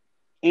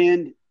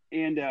 And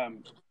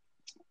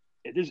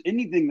if there's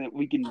anything that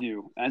we can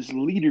do as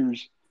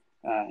leaders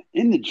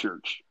in the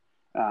church,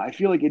 I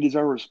feel like it is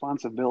our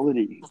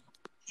responsibility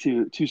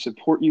to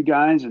support you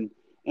guys and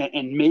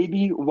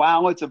maybe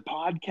while it's a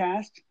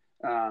podcast,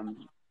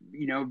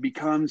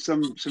 become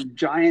some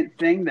giant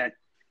thing that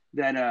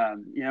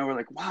we're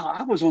like, wow,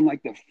 I was on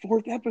like the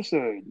 4th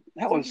episode.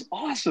 That was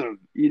awesome,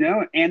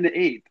 and the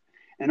 8th,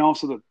 and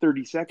also the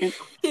 32nd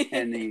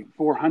and the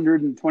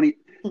 420.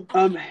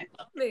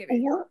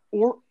 Maybe.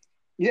 Or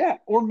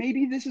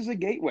maybe this is a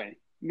gateway.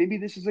 Maybe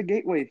this is a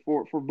gateway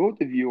for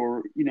both of you,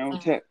 or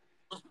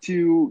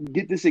to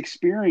get this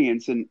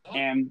experience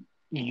and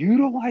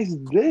utilize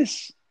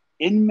this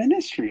in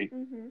ministry.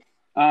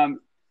 Mm-hmm.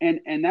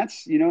 And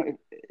that's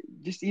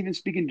just even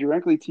speaking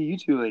directly to you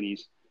two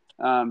ladies.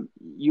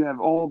 You have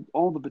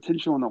all the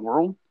potential in the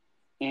world,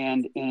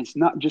 and it's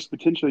not just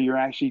potential. You're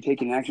actually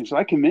taking action. So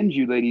I commend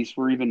you, ladies,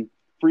 for even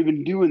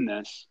doing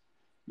this,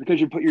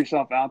 because you put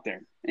yourself out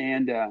there,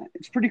 and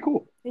it's pretty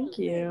cool. Thank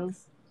you.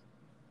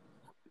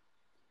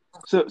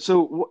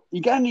 So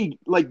you got any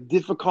like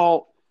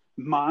difficult,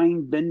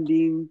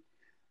 mind-bending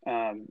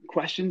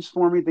questions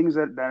for me? Things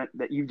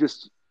that you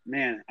just,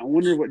 man, I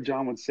wonder what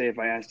John would say if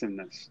I asked him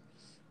this.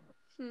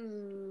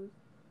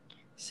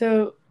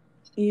 So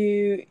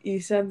you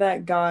said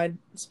that God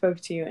spoke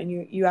to you and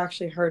you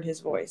actually heard his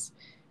voice.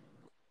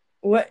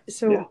 What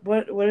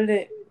did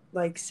it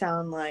like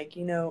sound like?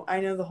 I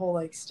know the whole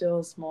like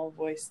still small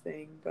voice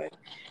thing, but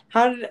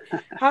how did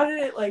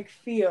it like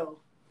feel?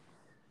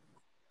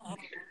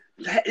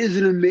 That is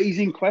an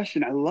amazing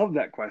question. I love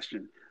that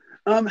question.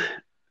 Like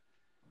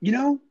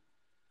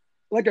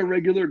a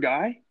regular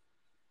guy.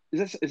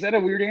 Is that a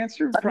weird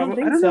answer?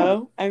 Probably. I don't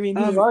know. I mean,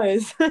 he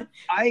was.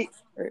 I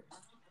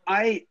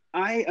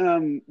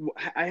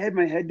had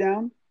my head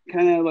down,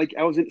 kind of like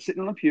I was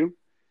sitting on a pew.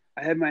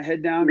 I had my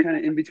head down, kind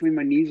of in between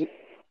my knees,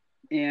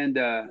 and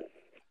I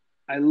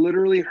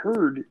literally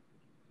heard.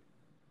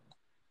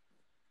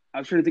 I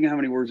was trying to think of how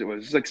many words it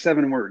was. It's like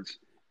 7 words,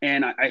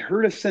 and I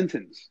heard a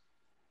sentence,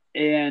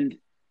 and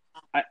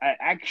I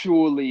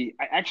actually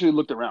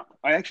looked around.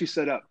 I actually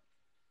sat up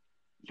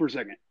for a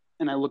second,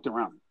 and I looked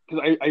around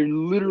because I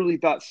literally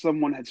thought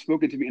someone had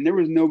spoken to me, and there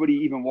was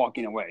nobody even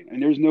walking away,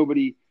 and there was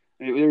nobody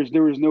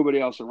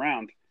else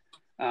around.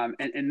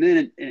 And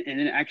then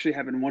it actually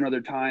happened one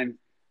other time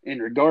in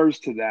regards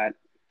to that.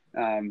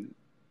 And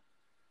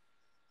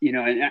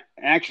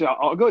actually,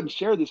 I'll go ahead and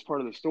share this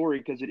part of the story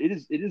because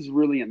it is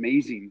really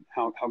amazing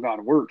how God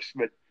works.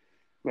 But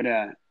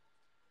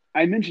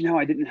I mentioned how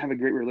I didn't have a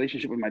great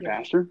relationship with my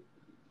pastor,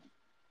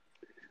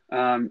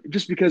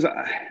 just because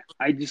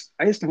I just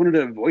wanted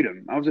to avoid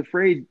him. I was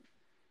afraid,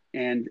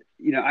 and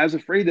I was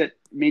afraid that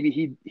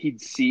maybe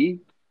he'd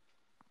see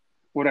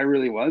what I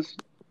really was.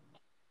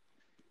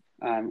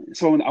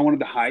 So I wanted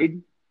to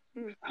hide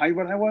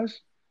what I was,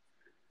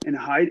 and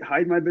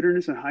hide my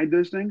bitterness and hide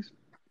those things.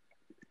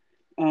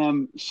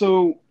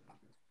 So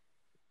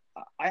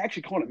I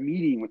actually called a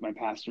meeting with my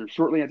pastor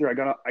shortly after I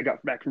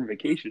got back from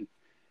vacation,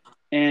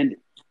 and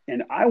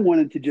I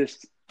wanted to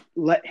just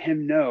let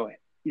him know,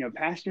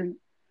 Pastor,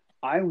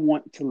 I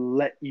want to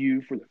let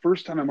you, for the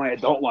first time in my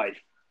adult life,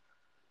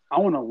 I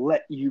want to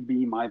let you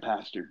be my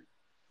pastor.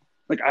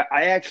 Like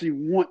I actually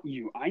want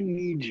you. I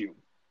need you.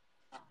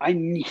 I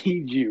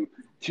need you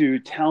to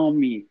tell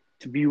me,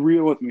 to be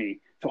real with me,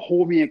 to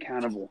hold me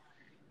accountable.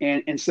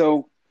 And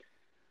so,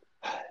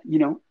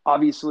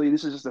 obviously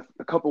this is just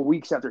a couple of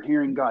weeks after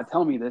hearing God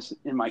tell me this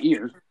in my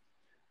ear.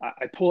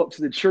 I pull up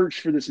to the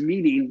church for this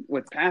meeting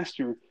with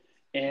pastor,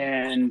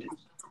 and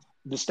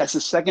that's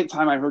the second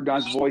time I heard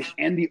God's voice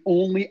and the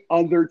only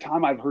other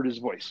time I've heard his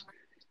voice.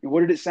 And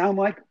what did it sound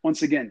like?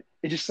 Once again,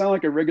 it just sounded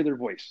like a regular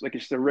voice, like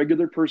it's a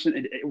regular person.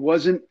 It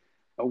wasn't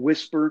a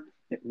whisper.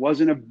 It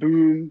wasn't a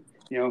boom,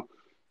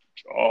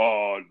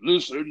 oh,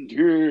 listen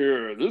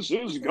here, this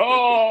is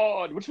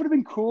God, which would have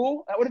been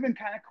cool. That would have been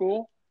kind of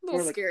cool. A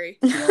little scary.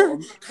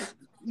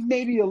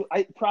 Maybe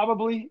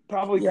probably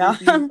yeah.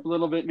 creepy, a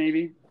little bit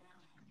maybe.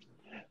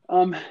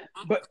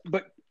 But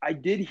I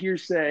did hear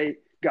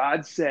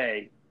God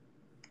say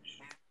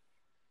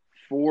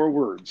 4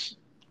 words.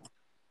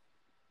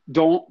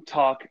 Don't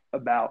talk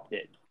about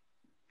it.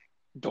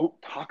 Don't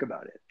talk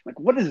about it. Like,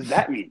 what does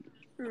that mean?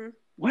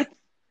 What?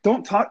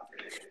 Don't talk.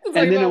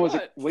 And then I was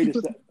like, wait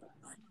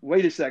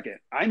a second.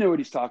 I know what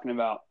he's talking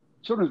about.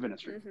 Children's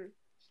ministry. Mm-hmm.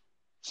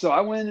 So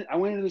I went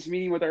into this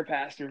meeting with our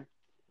pastor,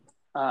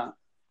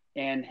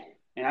 and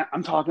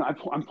I'm talking.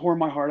 I'm pouring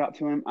my heart out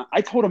to him. I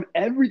told him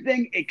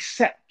everything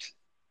except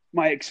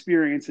my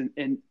experience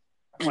in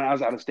when I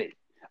was out of state.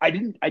 I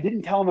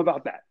didn't tell him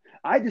about that.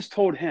 I just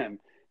told him,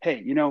 hey,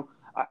 in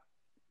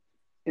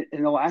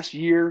the last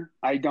year,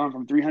 I'd gone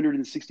from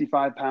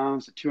 365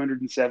 pounds to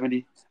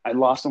 270. I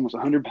lost almost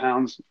 100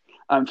 pounds.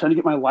 I'm trying to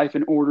get my life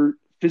in order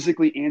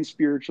physically and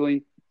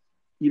spiritually,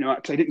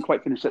 because I didn't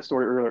quite finish that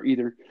story earlier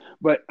either.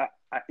 But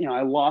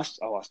I lost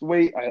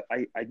weight.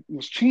 I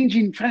was trying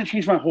to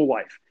change my whole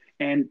life.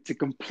 And to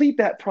complete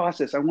that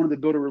process, I wanted to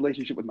build a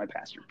relationship with my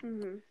pastor.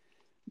 Mm-hmm.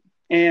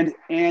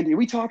 And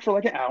we talked for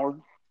like an hour.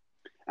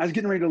 I was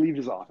getting ready to leave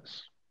his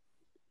office.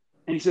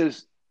 And he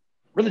says,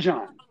 Brother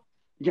John,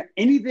 you got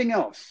anything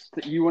else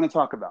that you want to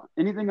talk about?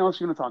 Anything else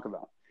you want to talk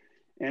about?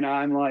 And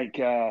I'm like,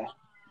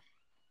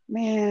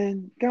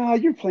 man,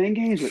 God, you're playing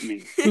games with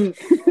me.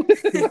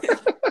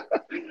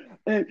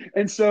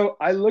 and so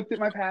I looked at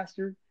my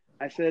pastor.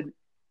 I said,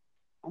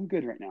 I'm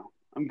good right now.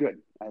 I'm good.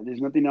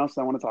 There's nothing else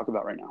I want to talk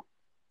about right now.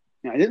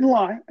 And I didn't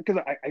lie, because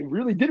I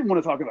really didn't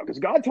want to talk about it, because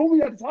God told me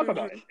not to talk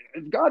about it.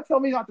 If God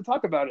told me not to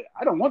talk about it,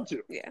 I don't want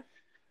to. Yeah.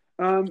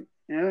 And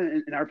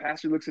our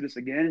pastor looks at us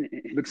again,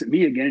 and he looks at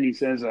me again, and he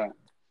says,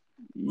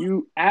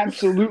 you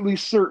absolutely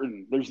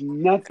certain there's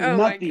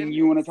nothing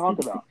you want to talk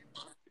about?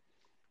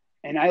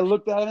 And I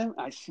looked at him,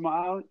 I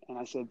smiled, and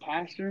I said,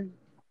 Pastor,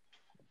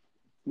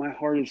 my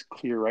heart is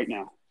clear right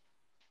now.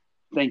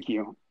 Thank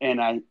you. And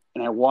I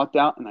walked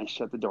out, and I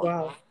shut the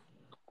door.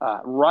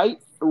 Wow.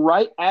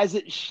 Right as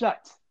it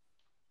shut,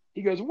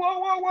 he goes,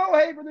 whoa,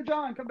 hey, Brother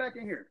John, come back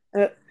in here.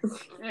 And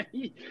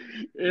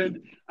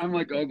I'm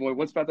like, oh boy,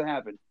 what's about to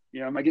happen?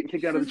 Am I getting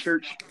kicked out of the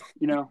church?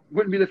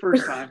 Wouldn't be the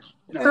first time.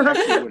 No,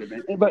 actually it would have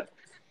been. But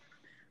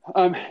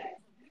and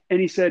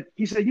he said,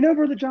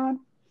 Brother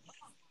John,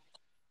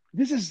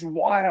 this is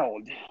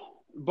wild,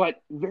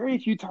 but very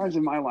few times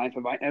in my life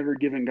have I ever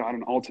given God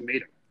an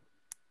ultimatum.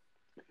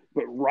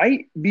 But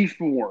right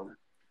before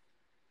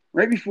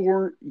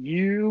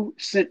you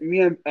sent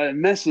me a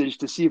message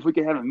to see if we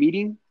could have a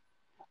meeting,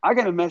 I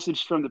got a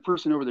message from the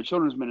person over the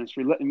children's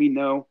ministry letting me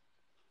know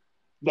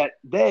that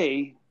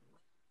they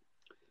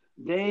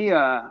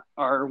are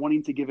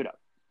wanting to give it up.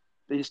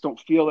 They just don't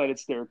feel that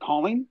it's their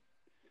calling.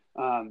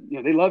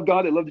 They love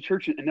God, they love the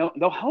church, and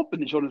they'll help in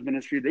the children's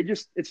ministry.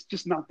 It's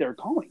just not their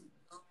calling.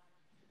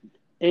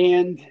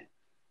 And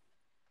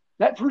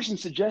that person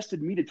suggested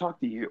me to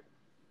talk to you.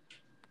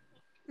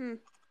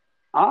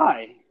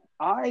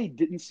 I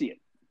didn't see it.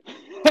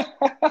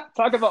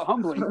 Talk about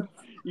humbling.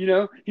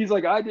 He's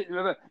like, I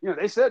didn't.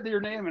 They said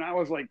your name, and I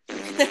was like,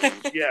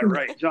 yeah,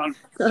 right, John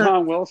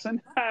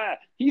Wilson.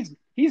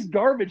 He's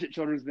garbage at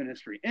children's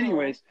ministry.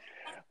 Anyways,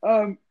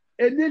 and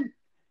then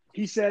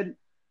he said,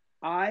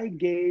 I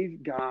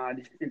gave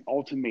God an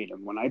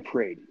ultimatum when I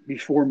prayed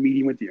before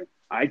meeting with you.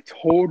 I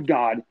told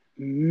God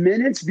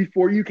minutes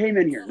before you came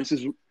in here. This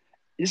is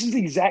the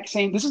exact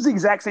same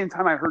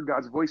time I heard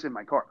God's voice in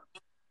my car.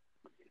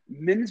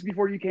 Minutes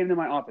before you came to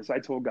my office, I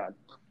told God,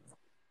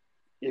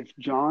 if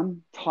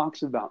John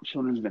talks about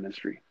children's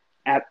ministry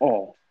at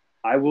all,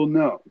 I will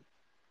know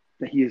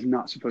that he is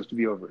not supposed to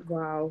be over it.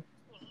 Wow.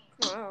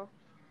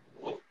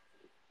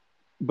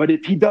 But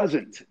if he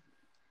doesn't,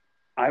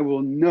 I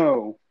will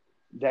know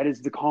that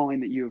is the calling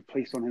that you have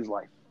placed on his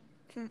life.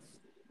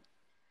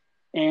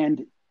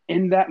 And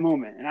in that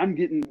moment, and I'm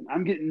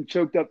getting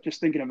choked up just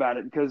thinking about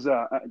it, because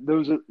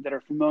those that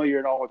are familiar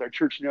at all with our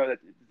church know that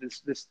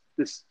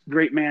this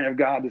great man of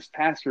God, this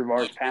pastor of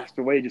ours, passed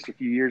away just a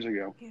few years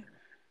ago. Yeah.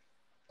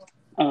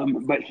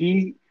 But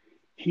he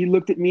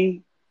looked at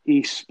me, and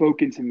he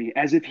spoke into me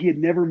as if he had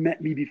never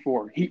met me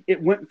before. He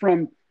just looked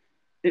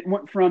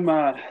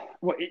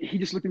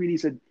at me and he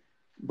said,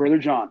 Brother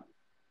John,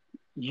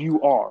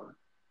 you are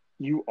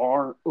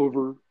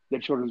over the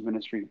children's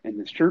ministry in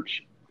this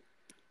church.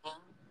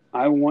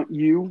 I want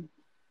you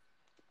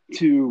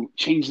to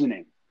change the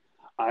name.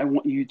 I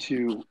want you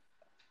to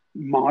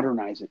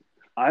modernize it.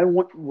 I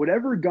want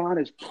whatever God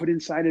has put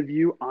inside of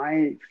you.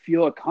 I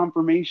feel a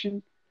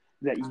confirmation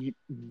that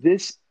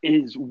this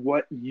is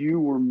what you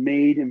were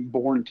made and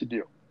born to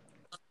do.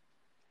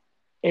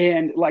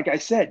 And like I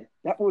said,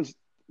 that was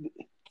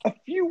a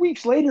few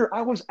weeks later.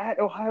 I was at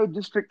Ohio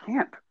District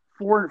Camp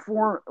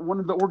for one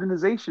of the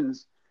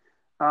organizations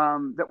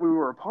that we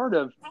were a part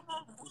of,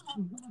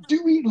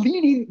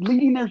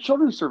 leading their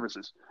children's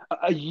services.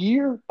 A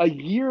year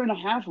and a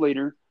half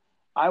later,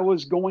 I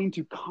was going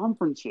to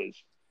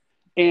conferences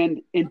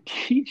and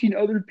teaching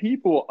other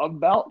people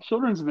about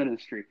children's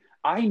ministry.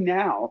 I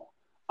now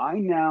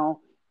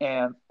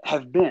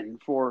have been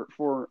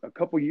for a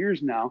couple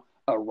years now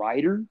a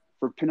writer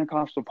for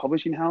Pentecostal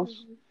Publishing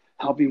House,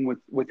 helping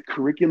with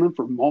curriculum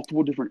for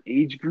multiple different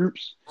age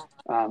groups,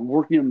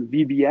 working on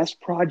the VBS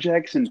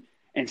projects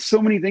and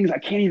so many things I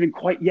can't even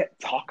quite yet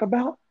talk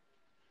about.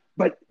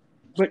 But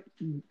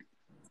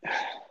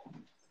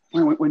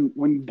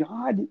when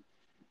God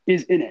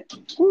is in it,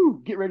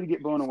 get ready to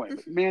get blown away.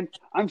 But man,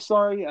 I'm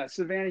sorry,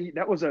 Savannah,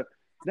 that was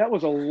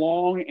a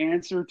long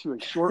answer to a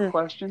short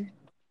question.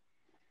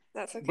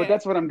 That's okay. But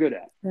that's what I'm good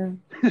at. Yeah.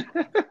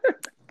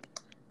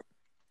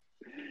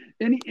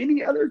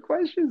 Any other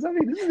questions? I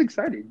mean, this is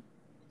exciting.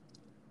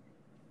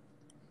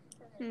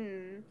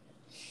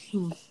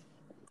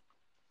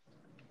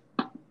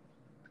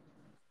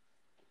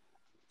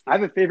 I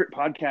have a favorite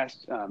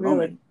podcast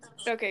moment.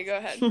 Okay, go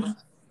ahead.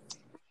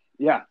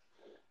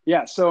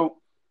 Yeah. So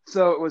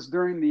So it was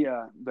during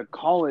the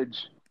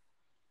college,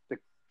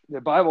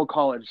 the Bible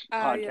college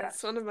podcast.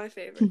 Yes, one of my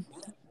favorites.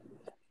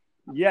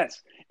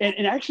 Yes,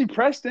 and actually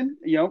Preston,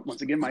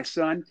 once again my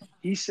son,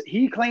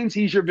 he claims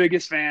he's your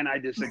biggest fan. I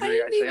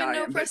disagree. I didn't even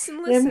know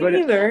Preston listened.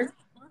 Me either.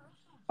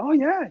 Oh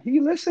yeah,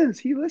 he listens.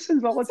 He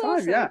listens all the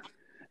time. Awesome.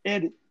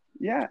 And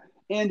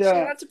shout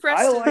out to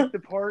Preston. I like the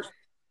part.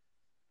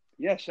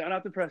 Yeah, shout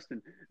out to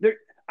Preston.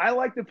 I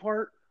like the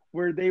part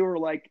where they were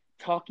like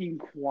talking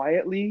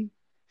quietly,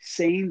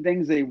 saying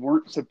things they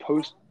weren't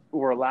supposed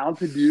or allowed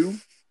to do.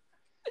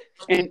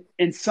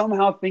 And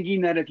somehow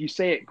thinking that if you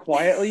say it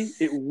quietly,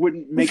 it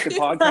wouldn't make the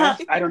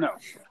podcast. I don't know.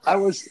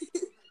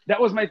 That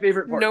was my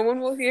favorite part. No one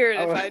will hear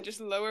it if I just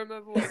lower my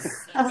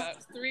voice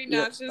about 3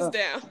 notches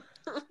down.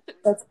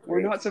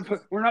 We're not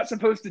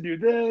supposed to do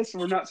this.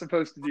 We're not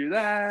supposed to do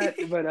that.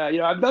 But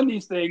I've done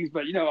these things.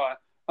 But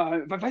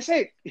if I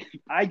say it,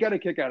 I got a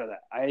kick out of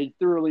that. I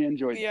thoroughly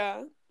enjoyed it.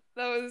 Yeah,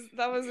 that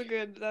was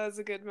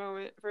a good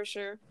moment for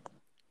sure.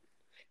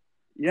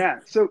 Yeah.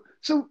 So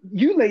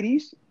you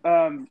ladies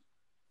have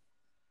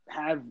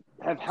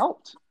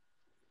helped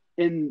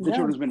in the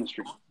children's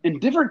ministry in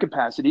different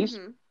capacities.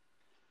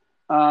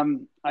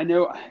 Mm-hmm. I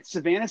know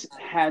Savannah's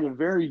had a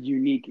very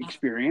unique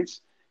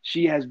experience.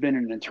 She has been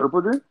an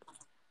interpreter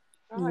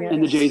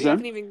in the J Zone. I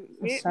don't even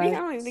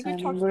think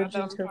we've talked about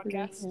that on the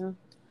podcast.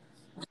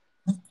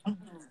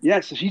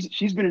 Yeah, so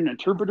she's been an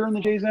interpreter in the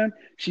J Zone.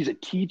 She's a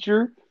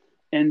teacher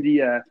in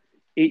the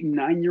 8 and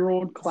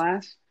 9-year-old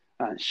class.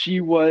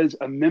 She was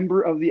a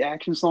member of the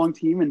Action Song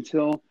team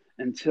until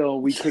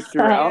we kicked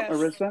her out,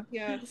 Arissa.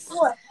 Yes.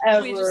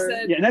 Whatever. We just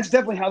said, and that's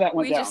definitely how that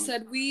went down. We just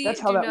said we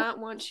do not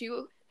want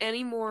you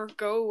anymore.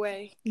 Go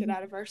away. Get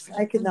out of our sight.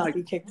 I could not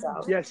be kicked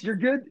out. Yes, you're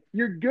good.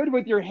 You're good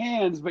with your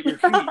hands, but your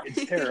feet,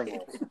 it's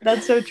terrible.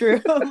 That's so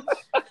true.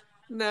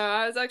 No,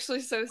 I was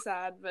actually so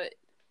sad, but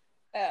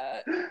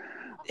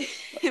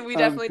we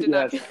definitely did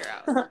not kick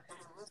her out.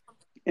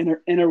 And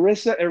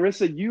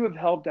Arissa, you have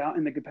helped out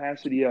in the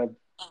capacity of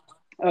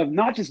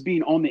not just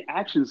being on the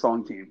Action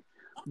Song team,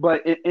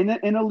 but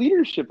in a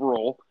leadership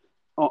role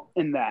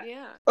in that.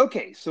 Yeah.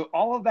 Okay, so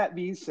all of that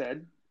being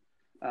said,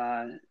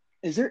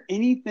 is there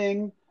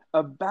anything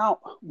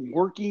about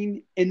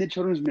working in the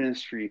children's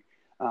ministry,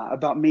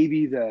 about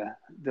maybe the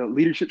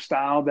leadership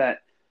style that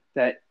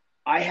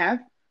I have,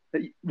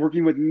 that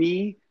working with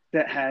me,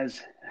 that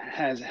has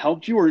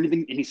helped you, or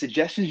any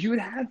suggestions you would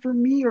have for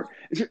me, or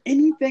is there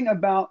anything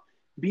about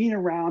being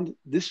around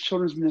this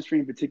children's ministry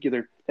in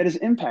particular that has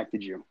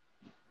impacted you?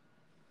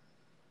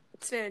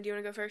 Savannah, do you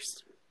want to go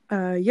first?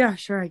 Yeah,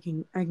 sure. I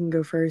can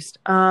go first.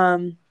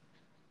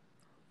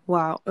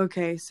 Wow.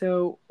 Okay.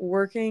 So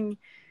working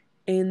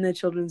in the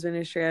children's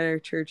ministry at our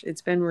church,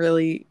 it's been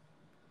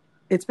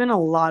a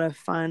lot of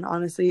fun,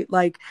 honestly.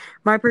 Like,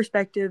 my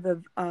perspective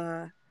of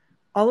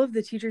all of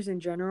the teachers in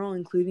general,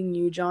 including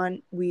you,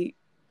 John,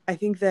 I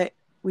think that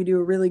we do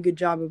a really good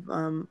job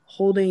of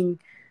holding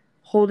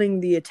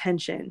the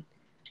attention.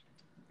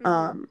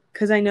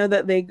 Because I know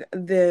that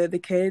the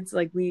kids,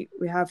 like we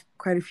have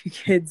quite a few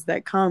kids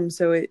that come,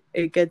 so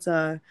it gets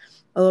a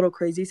little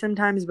crazy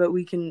sometimes, but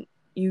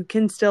you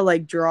can still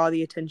like draw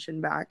the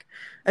attention back,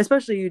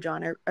 especially you,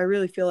 John. I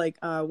really feel like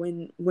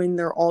when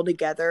they're all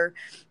together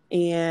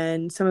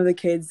and some of the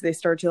kids, they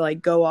start to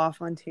like go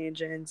off on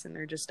tangents and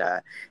they're just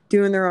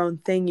doing their own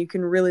thing, you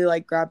can really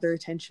like grab their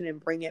attention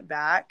and bring it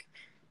back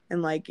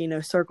and like,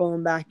 circle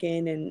them back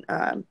in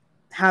and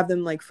have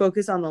them like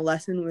focus on the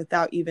lesson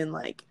without even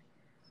like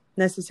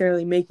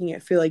necessarily making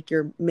it feel like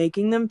you're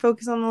making them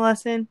focus on the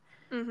lesson.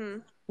 Mm-hmm.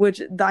 Which,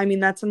 I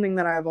mean, that's something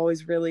that I've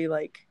always really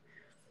like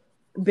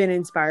been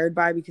inspired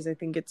by, because I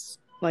think it's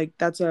like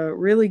that's a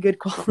really good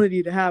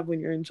quality to have when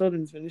you're in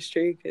children's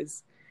ministry,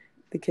 because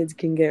the kids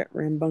can get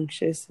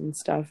rambunctious and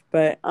stuff.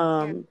 But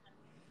I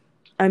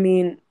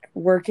mean,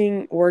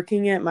 working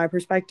at my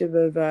perspective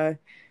of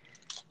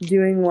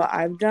doing what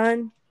I've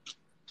done,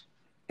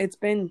 it's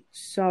been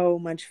so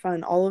much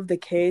fun. All of the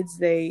kids,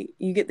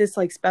 you get this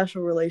like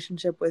special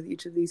relationship with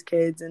each of these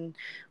kids, and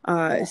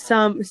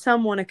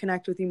some want to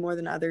connect with you more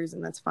than others,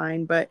 and that's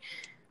fine. But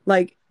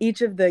like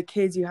each of the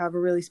kids, you have a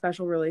really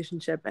special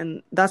relationship,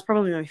 and that's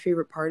probably my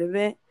favorite part of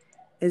it,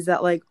 is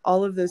that like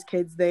all of those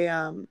kids, they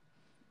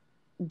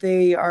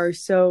are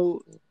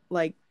so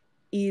like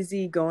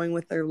easy going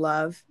with their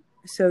love.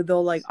 So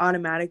they'll like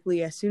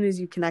automatically, as soon as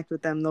you connect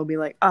with them, they'll be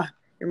like,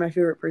 you're my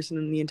favorite person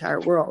in the entire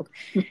world.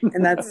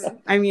 And that's,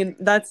 I mean,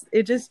 that's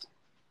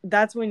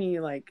when you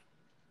like,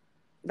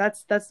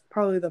 that's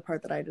probably the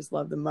part that I just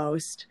love the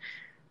most.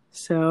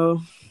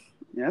 So.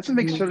 Yeah, that's what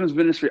makes children's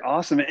ministry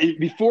awesome. And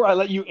before I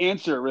let you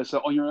answer, Arissa,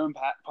 on your own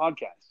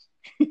podcast.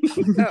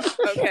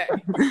 Okay.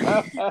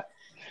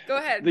 Go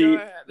ahead.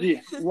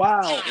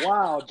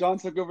 Wow. John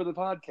took over the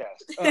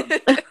podcast.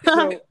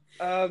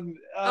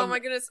 Oh my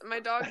goodness, my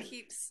dog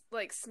keeps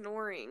like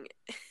snoring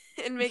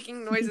and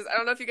making noises. I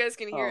don't know if you guys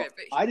can hear it,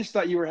 but I just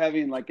thought you were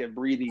having like a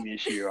breathing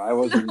issue. I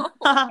wasn't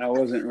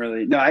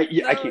really. No, I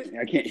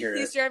can't hear it.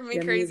 He's driving me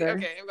crazy.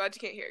 Okay, I'm glad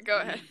you can't hear it. Go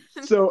ahead.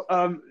 So,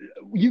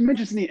 you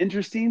mentioned something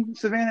interesting,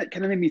 Savannah. It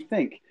kind of made me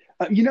think.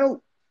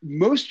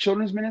 most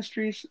children's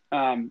ministries,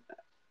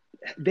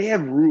 they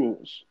have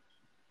rules.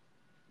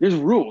 There's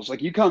rules.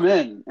 Like you come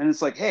in and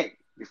it's like, hey,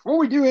 before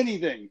we do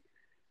anything,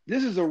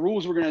 this is the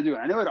rules we're going to do.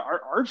 And I know at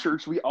our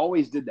church, we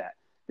always did that.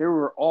 There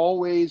were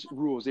always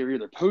rules. They were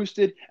either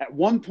posted. At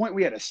one point,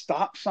 we had a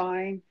stop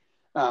sign.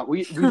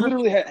 We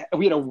literally had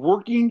a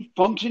working,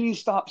 functioning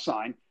stop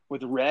sign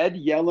with red,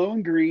 yellow,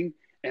 and green,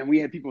 and we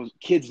had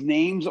kids'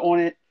 names on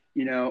it.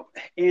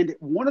 And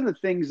one of the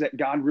things that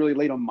God really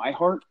laid on my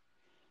heart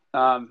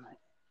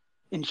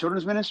in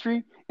children's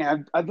ministry,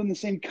 and I've done the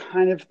same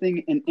kind of thing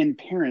in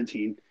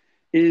parenting,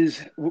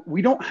 is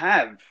we don't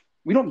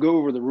go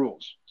over the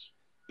rules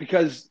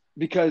because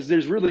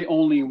there's really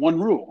only one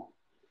rule,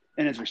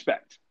 and it's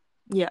respect.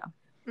 Yeah.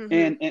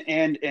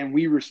 Mm-hmm. And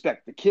we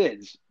respect the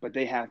kids, but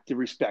they have to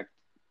respect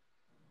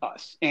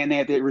us, and they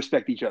have to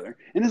respect each other.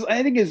 And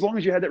I think as long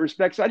as you have that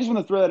respect, so I just want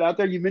to throw that out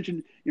there. You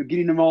mentioned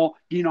getting all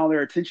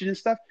their attention and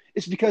stuff.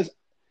 It's because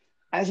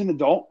as an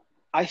adult,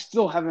 I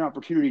still have an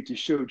opportunity to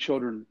show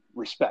children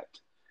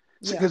respect.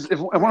 Because if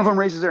one of them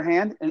raises their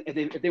hand and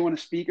if they want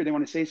to speak or they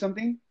want to say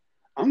something,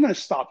 I'm going to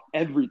stop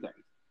everything.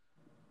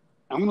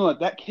 I'm going to let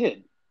that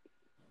kid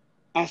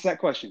ask that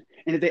question.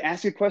 And if they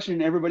ask a question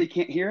and everybody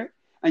can't hear it,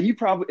 and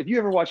if you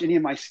ever watch any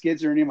of my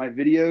skits or any of my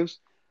videos,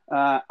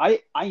 I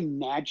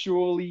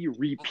naturally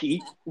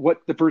repeat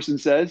what the person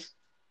says,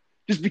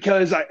 just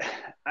because I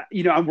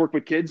work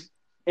with kids,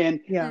 but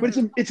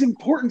it's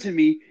important to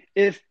me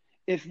if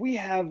we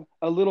have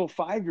a little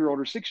 5-year-old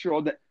or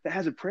 6-year-old that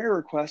has a prayer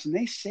request and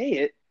they say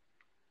it,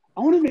 I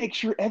want to make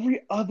sure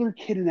every other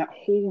kid in that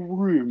whole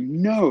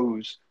room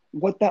knows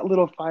what that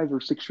little 5 or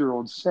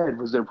 6-year-old said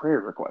was their prayer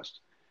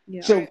request.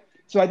 Yeah.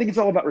 So I think it's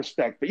all about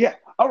respect. But yeah,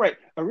 all right,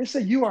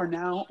 Arissa, you are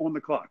now on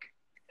the clock.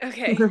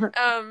 Okay.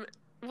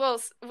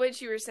 Well,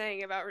 what you were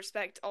saying about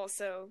respect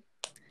also,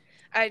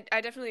 I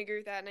definitely agree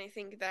with that. And I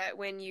think that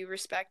when you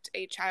respect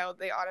a child,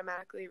 they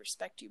automatically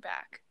respect you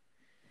back.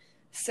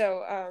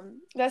 So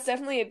that's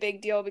definitely a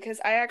big deal because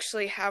I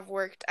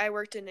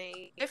worked in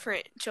a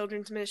different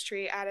children's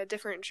ministry at a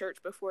different church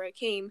before I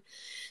came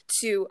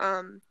to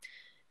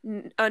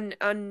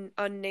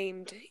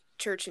unnamed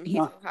church in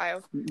Heath,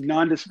 Ohio.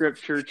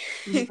 Nondescript church.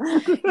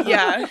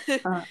 Yeah.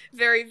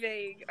 Very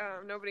vague.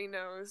 Nobody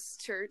knows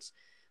church.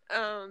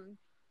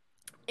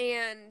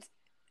 And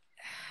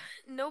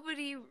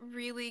nobody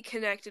really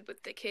connected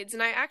with the kids.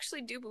 And I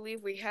actually do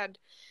believe we had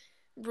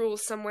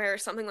rules somewhere or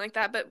something like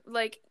that. But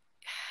like,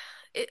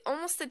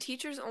 the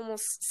teachers,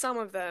 some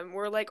of them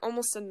were like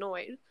almost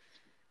annoyed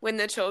when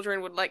the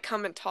children would like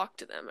come and talk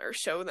to them or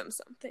show them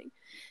something.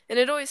 And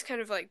it always kind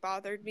of like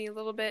bothered me a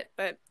little bit.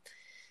 But,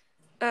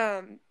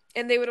 and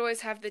they would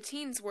always have the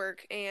teens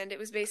work. And it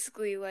was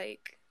basically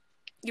like,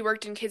 you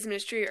worked in kids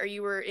ministry or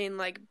you were in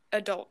like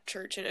adult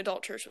church, and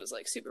adult church was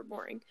like super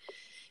boring.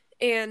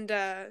 And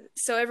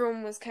so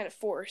everyone was kind of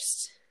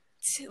forced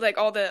to, like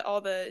all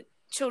the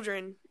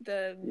children,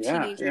 the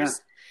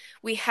teenagers,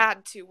 we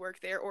had to work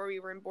there or we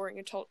were in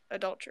boring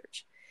adult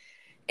church.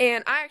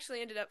 And I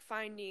actually ended up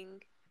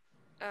finding,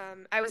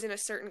 I was in a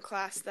certain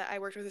class that I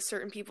worked with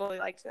certain people, I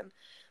liked them,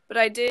 but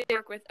I did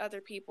work with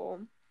other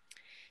people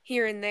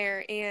here and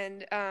there,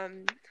 and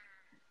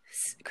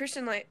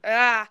Christian life.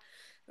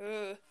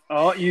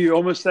 Oh, you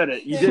almost said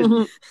it. You did.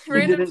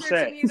 You didn't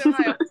say.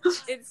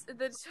 It's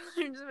the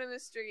children's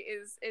ministry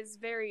is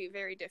very,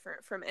 very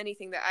different from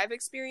anything that I've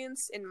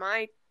experienced in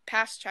my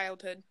past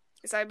childhood,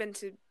 because I've been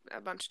to a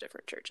bunch of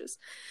different churches,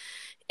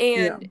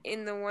 and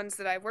in the ones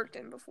that I've worked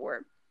in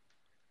before.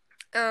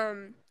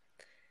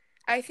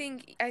 I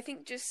think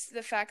just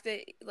the fact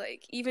that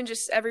like even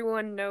just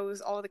everyone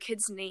knows all the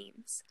kids'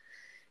 names.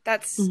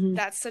 That's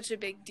such a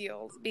big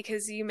deal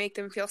because you make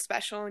them feel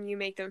special and you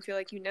make them feel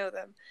like you know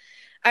them.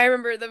 I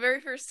remember the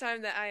very first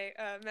time that I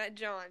met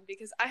John,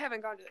 because I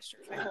haven't gone to this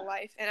church my whole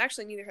life, and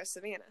actually neither has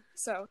Savannah,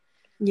 so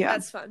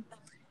that's fun.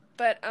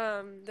 But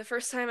the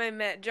first time I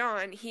met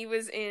John, he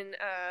was in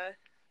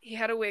he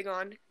had a wig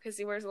on because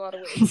he wears a lot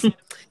of wigs,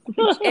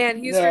 and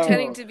he was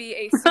pretending to be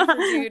a super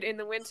dude in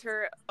the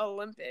Winter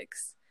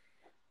Olympics.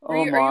 Are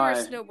you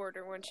a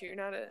snowboarder, weren't you?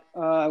 Not a.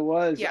 I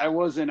was. Yeah. I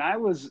wasn't.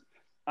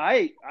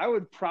 I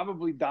would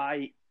probably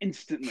die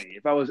instantly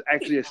if I was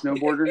actually a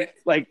snowboarder.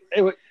 Like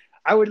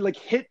I would like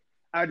hit.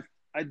 I'd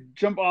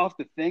jump off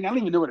the thing. I don't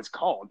even know what it's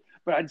called,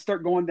 but I'd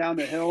start going down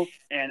the hill,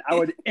 and I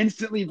would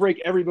instantly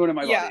break every bone in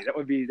my body. That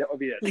would be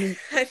it.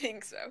 I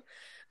think so.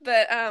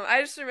 But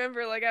I just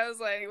remember, like, I was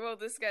like, well,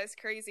 this guy's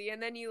crazy.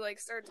 And then you, like,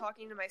 started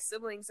talking to my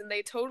siblings, and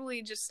they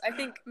totally just, I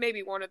think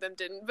maybe one of them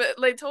didn't, but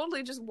they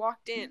totally just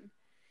walked in.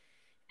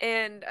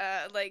 And,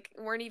 like,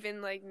 weren't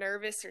even, like,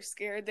 nervous or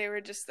scared. They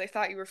were just, they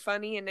thought you were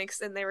funny, and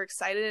they were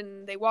excited,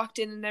 and they walked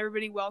in, and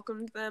everybody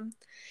welcomed them.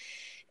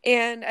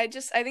 And I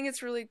think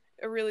it's really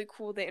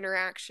cool, the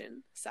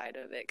interaction side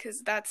of it,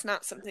 because that's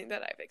not something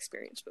that I've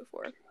experienced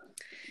before.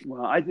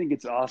 Well, I think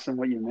it's awesome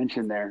what you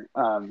mentioned there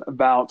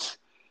about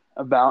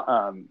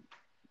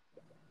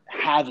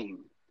having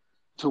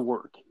to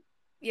work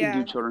and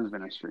do children's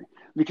ministry,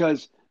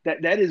 because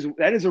that is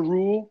a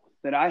rule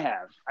that I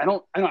have. I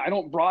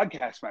don't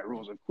broadcast my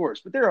rules, of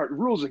course, but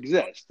rules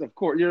exist. Of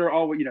course, there are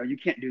all, you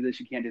can't do this,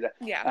 you can't do that.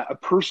 Yeah. A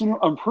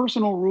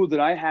personal rule that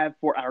I have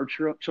for our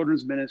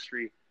children's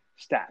ministry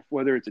staff,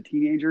 whether it's a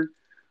teenager,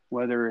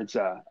 whether it's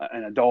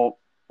an adult,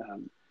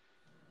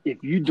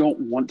 if you don't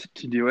want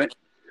to do it,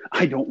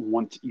 I don't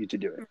want you to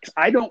do it. 'Cause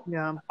I don't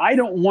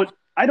want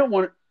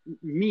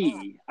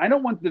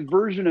the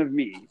version of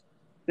me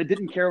that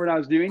didn't care what I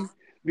was doing,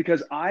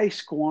 because I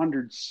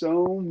squandered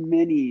so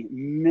many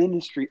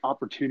ministry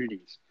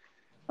opportunities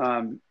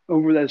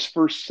over those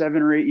first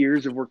 7 or 8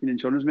 years of working in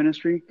children's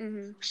ministry.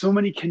 Mm-hmm. So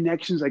many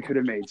connections I could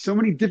have made, so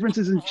many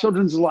differences in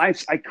children's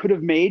lives I could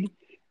have made.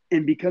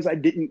 And because I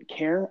didn't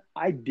care,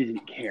 I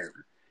didn't care.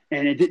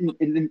 And it didn't,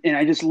 and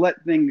I just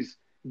let things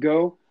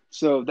go.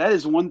 So that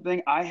is one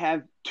thing I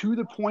have, to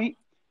the point.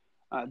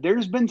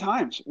 There's been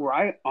times where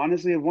I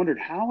honestly have wondered,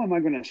 how am I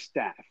going to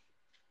staff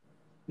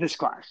this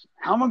class?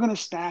 How am I going to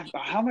staff?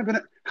 How am I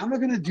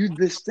going to do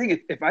this thing?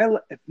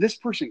 If this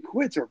person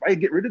quits, or if I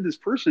get rid of this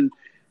person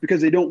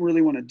because they don't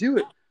really want to do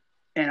it.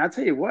 And I'll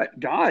tell you what,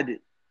 God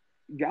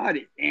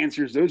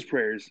answers those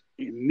prayers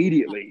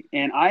immediately.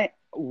 And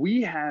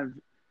we have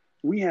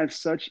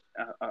such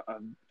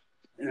an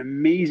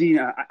amazing.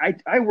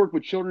 I work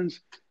with children's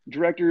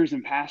directors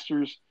and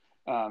pastors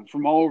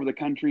from all over the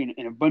country,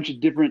 and a bunch of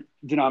different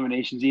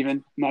denominations,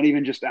 even not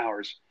even just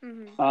ours.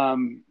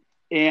 Mm-hmm.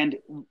 And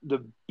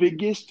the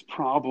biggest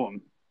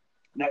problem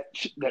that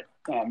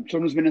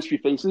children's ministry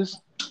faces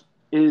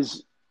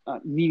is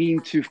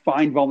needing to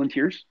find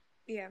volunteers.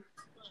 Yeah.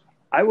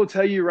 I will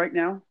tell you right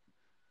now,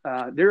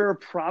 there are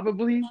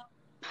probably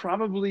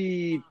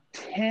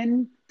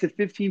 10 to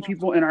 15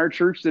 people in our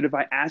church that if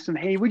I asked them,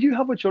 hey, would you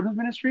help with children's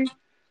ministry?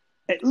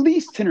 At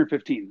least 10 or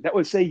 15 that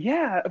would say,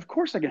 yeah, of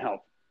course I can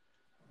help.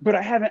 But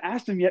I haven't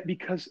asked them yet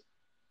because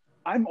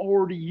I'm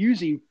already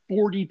using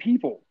 40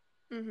 people.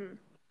 Mm-hmm.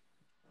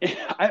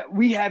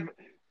 We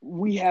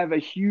have a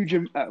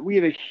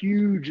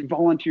huge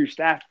volunteer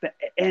staff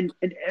and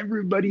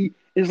everybody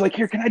is like,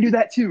 here, can I do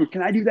that too?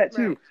 Can I do that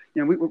too?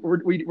 Right.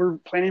 We're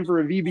planning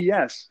for a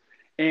VBS,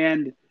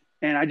 and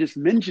I just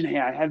mentioned, hey,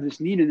 I have this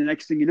need, and the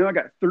next thing you know, I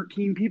got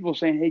 13 people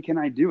saying, hey, can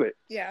I do it?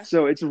 Yeah.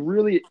 So it's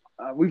really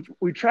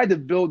we've tried to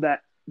build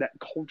that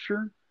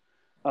culture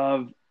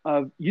of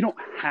you don't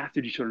have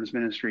to do children's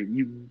ministry,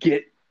 you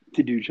get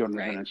to do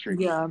children's ministry.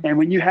 Yeah. And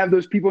when you have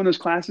those people in those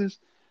classes,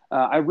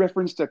 I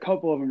referenced a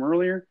couple of them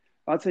earlier.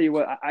 I'll tell you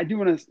what, I do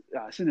want to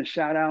send a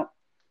shout out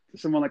to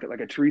someone like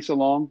a Teresa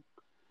Long,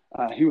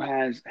 who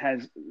has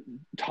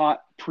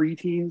taught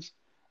preteens.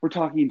 We're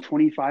talking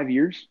 25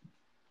 years.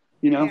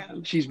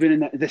 She's been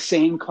in the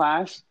same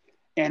class,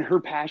 and her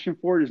passion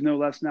for it is no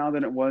less now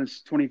than it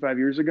was 25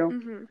 years ago.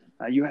 Mm-hmm.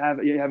 You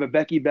have a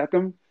Becky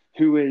Beckham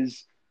who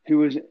is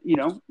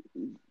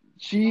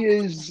she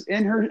is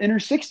in her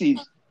 60s,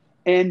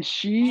 and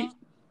she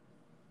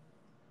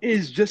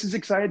is just as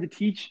excited to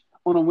teach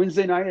on a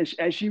Wednesday night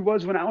as she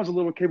was when I was a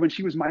little kid, when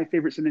she was my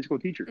favorite Sunday school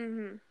teacher.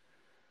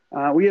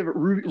 Mm-hmm. We have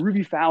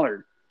Ruby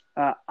Fallard.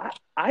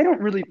 I don't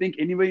really think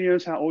anybody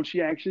knows how old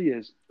she actually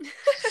is,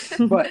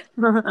 but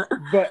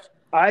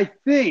I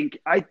think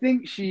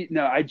she.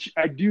 No, I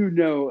do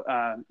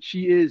know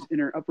she is in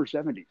her upper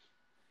 70s,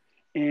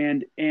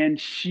 and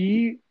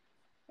she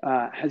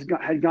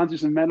had gone through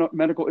some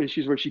medical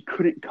issues where she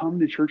couldn't come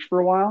to church for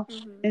a while.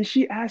 Mm-hmm. And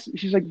she's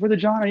like, Brother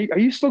John, are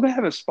you still gonna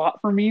have a spot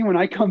for me when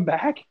I come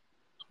back?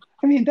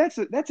 I mean,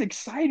 that's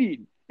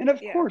exciting. And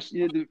of course,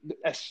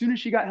 as soon as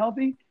she got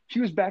healthy, she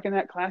was back in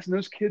that class, and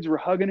those kids were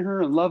hugging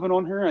her and loving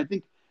on her. I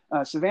think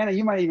Savannah,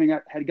 you might even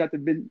had got to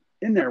been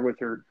in there with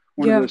her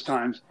one of those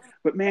times.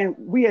 But man,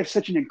 we have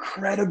such an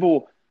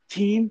incredible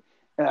team.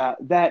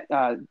 That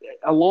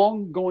a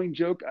long-going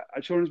joke,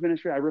 a children's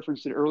ministry, I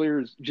referenced it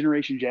earlier, is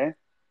Generation J.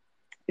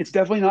 It's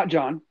definitely not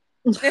John,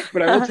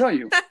 but I will tell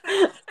you,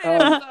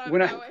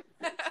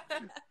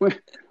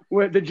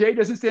 when the J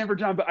doesn't stand for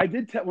John, but I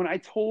did when I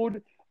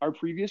told our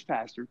previous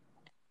pastor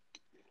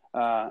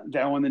that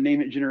I wanted to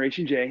name it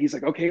Generation J, he's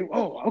like, okay,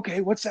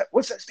 what's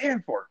that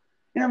stand for?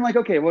 And I'm like,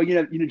 okay, well,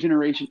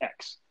 Generation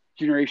X,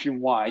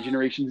 Generation Y,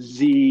 Generation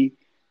Z,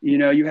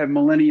 you have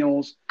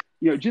millennials,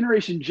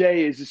 Generation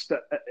J is just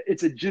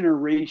it's a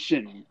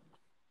generation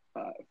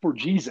for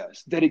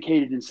Jesus,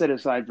 dedicated and set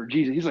aside for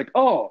Jesus. He's like,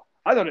 oh,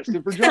 I thought it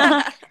stood for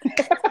John.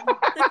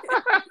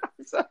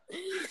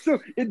 so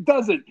it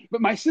doesn't. But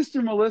my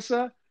sister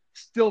Melissa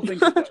still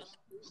thinks it does.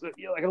 So,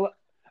 like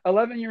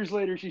 11 years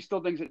later, she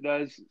still thinks it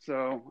does.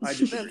 So I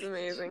just that's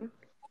amazing.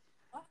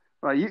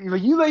 Well,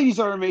 you ladies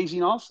are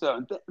amazing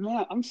also.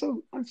 Man, I'm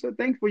so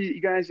thankful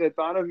you guys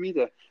thought of me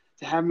to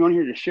have me on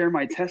here to share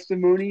my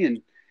testimony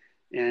and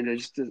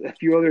just a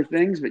few other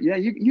things. But yeah,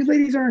 you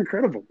ladies are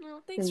incredible.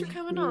 Well, thanks for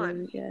coming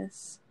on.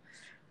 Yes.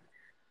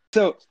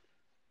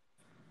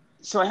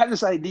 So I have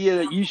this idea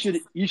that you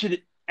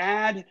should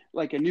add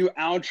like a new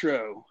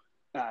outro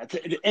to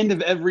the end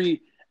of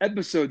every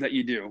episode that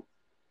you do,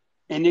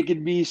 and it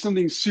could be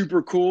something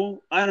super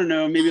cool. I don't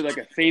know, maybe like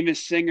a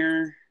famous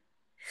singer,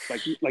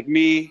 like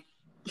me.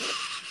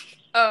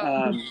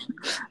 Oh.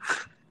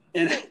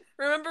 And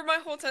Remember my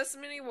whole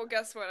testimony? Well,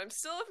 guess what? I'm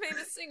still a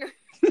famous singer.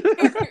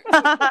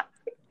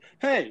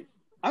 Hey,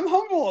 I'm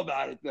humble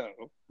about it,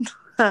 though.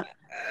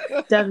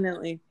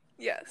 Definitely.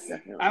 Yes.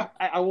 Definitely.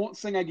 I won't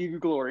sing I Give You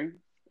Glory.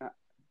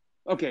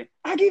 Okay.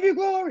 I give you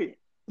glory.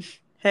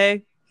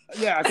 Hey.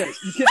 Yeah, okay.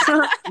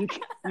 You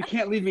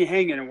can't leave me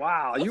hanging.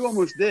 Wow, you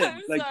almost did.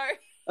 I'm sorry.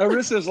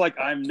 Arissa's like,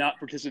 I'm not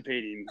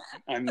participating.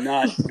 I'm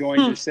not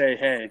going to say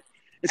hey.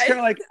 It's kind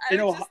of like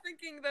I was just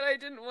thinking that I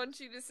didn't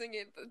want you to sing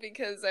it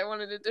because I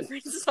wanted a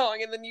different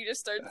song, and then you just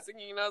started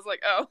singing, and I was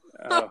like, oh.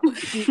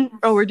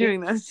 Oh, we're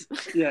doing this.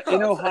 Yeah,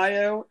 in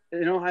Ohio,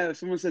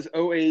 someone says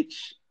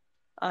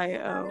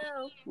OHIO.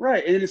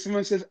 Right, and then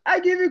someone says, I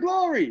give you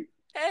glory.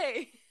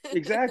 Hey.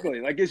 Exactly.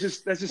 Like that's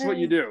just what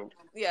you do.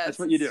 Yeah, that's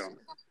what you do.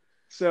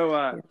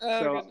 So,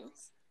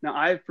 goodness. Now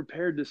I've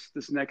prepared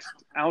this next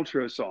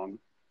outro song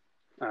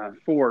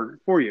for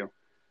you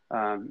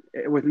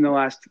within the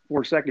last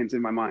 4 seconds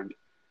in my mind.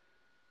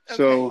 Okay.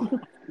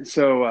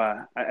 So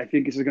I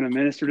think this is going to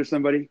minister to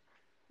somebody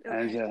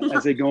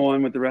as they go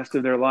on with the rest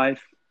of their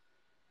life.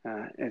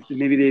 If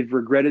maybe they've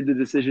regretted the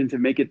decision to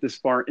make it this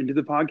far into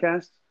the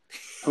podcast.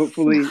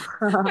 Hopefully,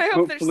 I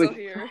hope they're still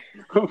here.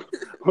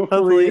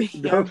 Hopefully,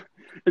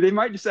 they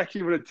might just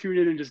actually want to tune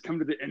in and just come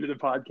to the end of the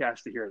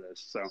podcast to hear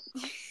this. So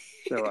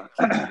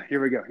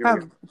here we go.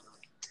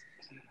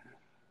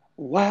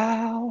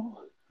 Wow.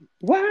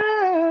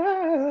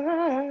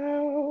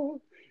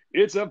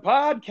 It's a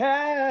podcast.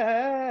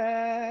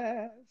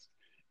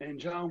 And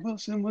John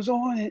Wilson was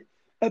on it.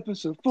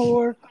 Episode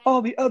 4.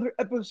 All the other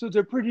episodes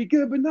are pretty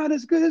good, but not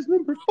as good as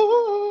number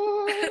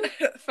 4.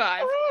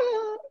 5.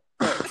 Oh,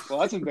 well,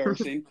 that's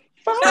embarrassing.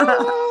 5.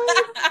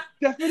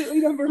 Definitely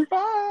number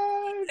 5.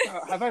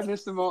 Have I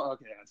missed them all?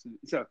 Okay.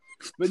 So,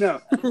 but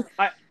no,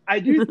 I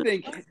do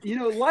think,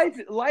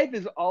 life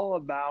is all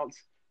about,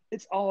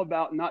 it's all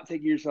about not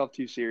taking yourself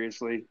too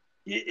seriously.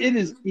 It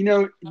is,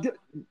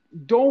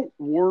 don't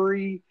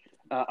worry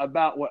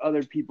about what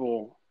other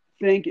people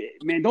think.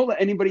 Man, don't let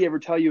anybody ever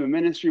tell you in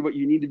ministry what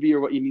you need to be or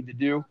what you need to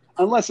do.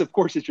 Unless, of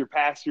course, it's your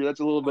pastor. That's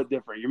a little bit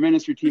different. Your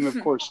ministry team, of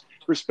course,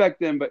 respect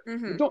them. But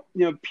don't,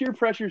 peer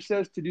pressure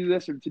says to do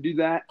this or to do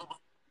that.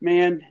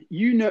 Man,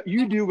 you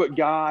do what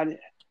God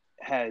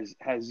has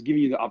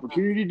given you the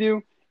opportunity to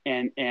do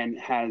and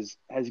has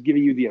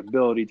given you the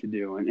ability to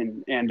do.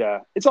 And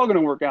it's all going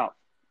to work out.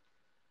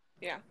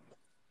 Yeah.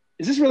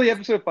 Is this really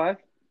episode 5?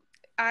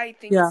 I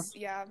think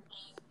yeah.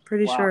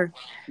 Pretty sure.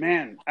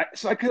 Man,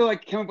 so I could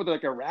have come up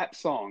with a rap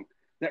song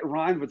that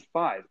rhymed with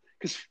 5.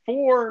 Because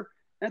 4,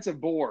 that's a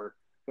bore.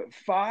 But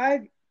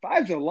 5's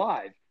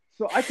alive.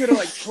 So I could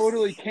have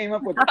totally came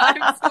up with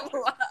 5's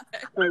alive.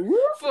 Like,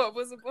 4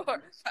 was a bore.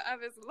 5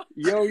 is alive.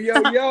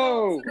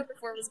 Yo.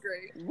 4 was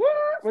great.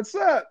 What? What's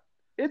up?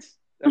 It's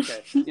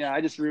okay. Yeah, I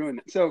just ruined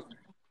it. So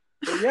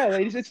yeah,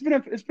 ladies, it's been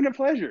a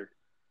pleasure.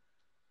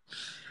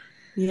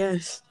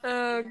 Yes.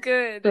 Oh,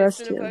 good.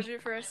 It's been a pleasure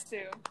for us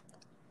too.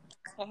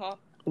 Uh-huh.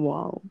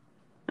 Wow.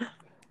 All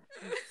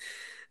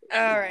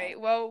right.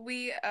 Well,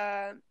 we're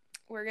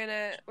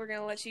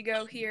gonna let you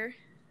go here,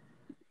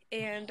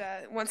 and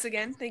once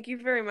again, thank you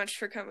very much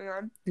for coming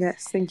on.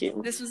 Yes, thank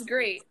you. This was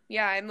great.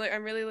 Yeah,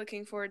 I'm really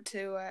looking forward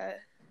to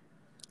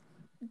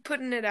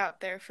putting it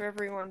out there for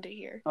everyone to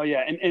hear. Oh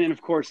yeah, and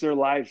of course their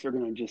lives are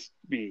gonna just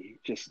be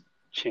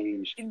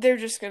changed. They're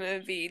just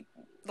gonna be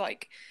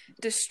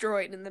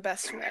destroyed in the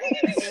best way.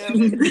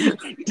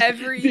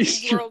 Every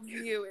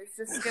worldview is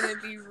just gonna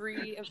be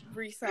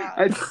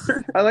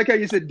rethought. I like how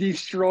you said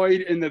destroyed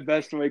in the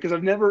best way, because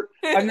I've never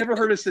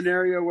heard a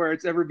scenario where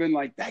it's ever been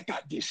like that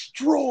got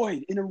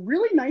destroyed in a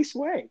really nice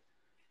way.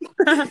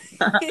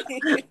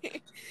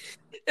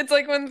 It's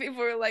like when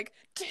people are like,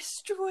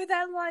 destroy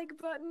that like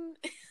button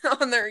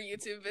on their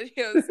YouTube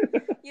videos.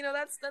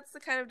 That's the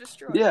kind of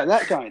destroy. Yeah,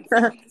 that kind.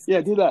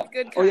 Yeah, do that.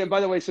 Good kind. Oh yeah, by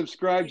the way,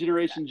 subscribe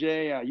Generation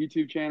J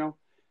YouTube channel.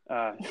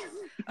 Oh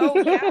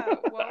yeah,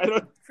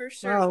 well, for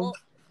sure. Wow. Well,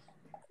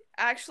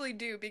 actually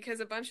do, because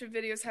a bunch of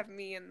videos have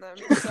me in them.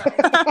 So.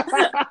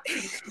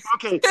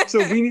 Okay, so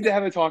we need to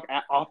have a talk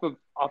off of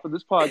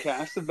this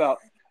podcast about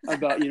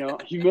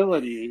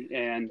humility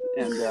and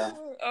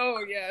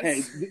oh yes.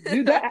 Hey,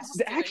 dude,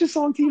 the Action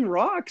Song team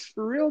rocks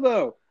for real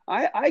though.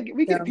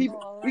 We get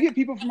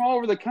people from all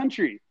over the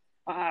country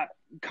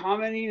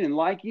commenting and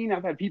liking.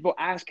 I've had people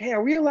ask, "Hey,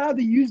 are we allowed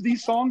to use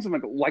these songs?" I'm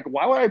like,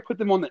 why would I put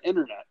them on the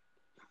internet?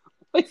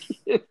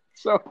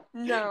 So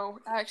no,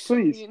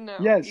 actually, please, no,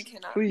 yes, you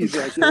cannot. Please,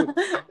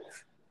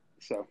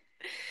 so.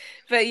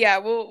 But yeah,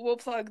 we'll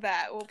plug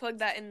that. We'll plug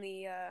that in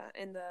the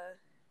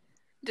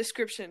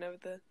description of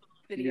the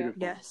video.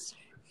 Beautiful. Yes.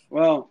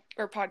 Well,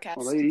 or podcast.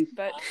 Well, ladies,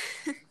 but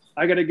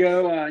I gotta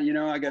go.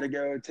 I gotta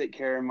go take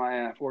care of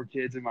my 4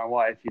 kids and my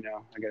wife.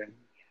 I gotta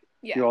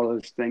do all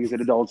those things that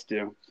adults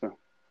do. So.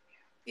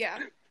 Yeah.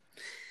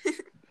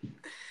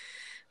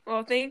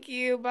 Well, thank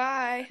you.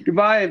 Bye.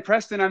 Goodbye. And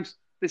Preston,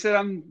 they said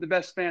I'm the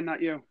best fan,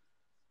 not you.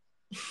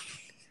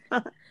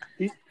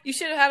 You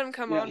should have had him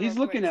come on. He's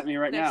looking at me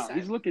right now. Time.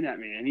 He's looking at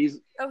me, and he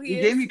is?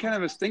 gave me kind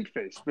of a stink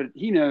face, but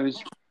he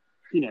knows.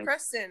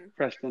 Preston.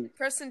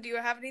 Preston, do you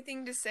have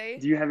anything to say?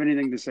 Do you have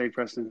anything to say,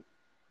 Preston?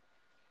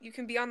 You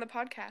can be on the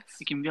podcast.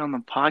 You can be on the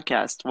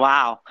podcast.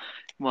 Wow.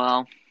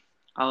 Well,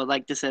 I would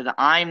like to say that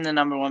I'm the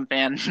number one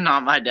fan,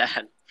 not my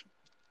dad.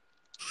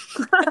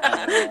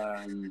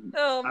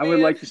 I would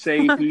like to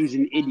say he's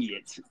an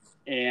idiot,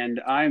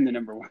 and I'm the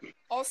number one.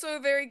 Also a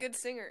very good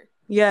singer.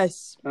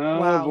 Yes. Oh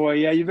wow. boy,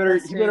 yeah. You better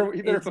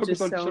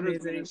focus on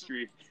children's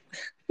ministry.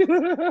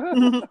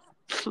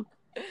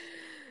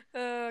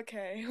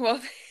 Okay.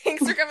 Well,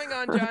 thanks for coming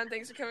on, John.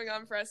 Thanks for coming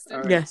on, Preston.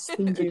 Right. Yes.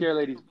 Thank you. Take care,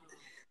 ladies.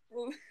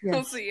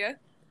 We'll see ya.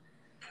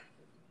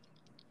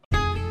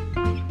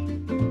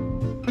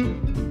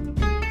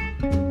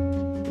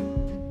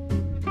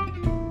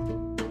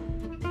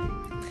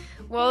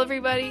 Well,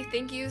 everybody,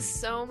 thank you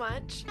so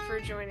much for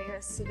joining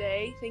us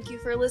today. Thank you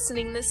for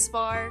listening this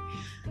far.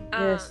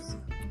 Yes.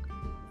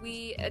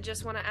 We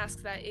just want to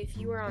ask that if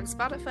you are on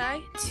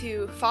Spotify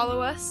to follow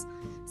us,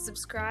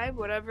 subscribe,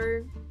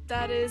 whatever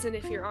that is, and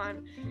if you're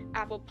on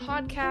Apple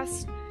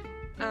Podcast,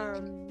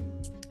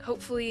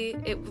 hopefully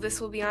this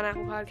will be on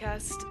Apple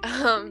Podcast,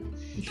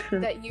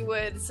 that you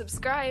would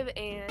subscribe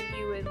and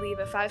you would leave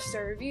a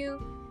 5-star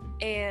review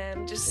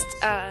and just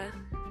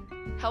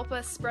help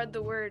us spread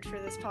the word for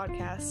this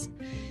podcast.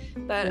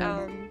 But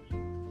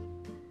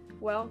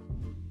well,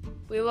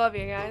 we love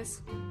you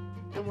guys,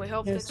 and we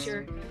hope that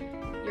you're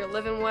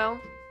living well,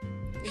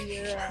 and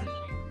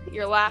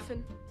you're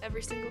laughing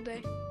every single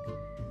day.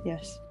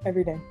 Yes,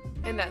 every day.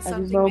 And that every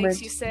something moment.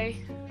 makes you say,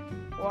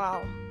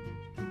 wow.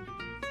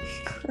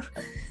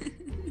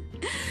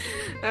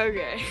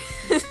 Okay.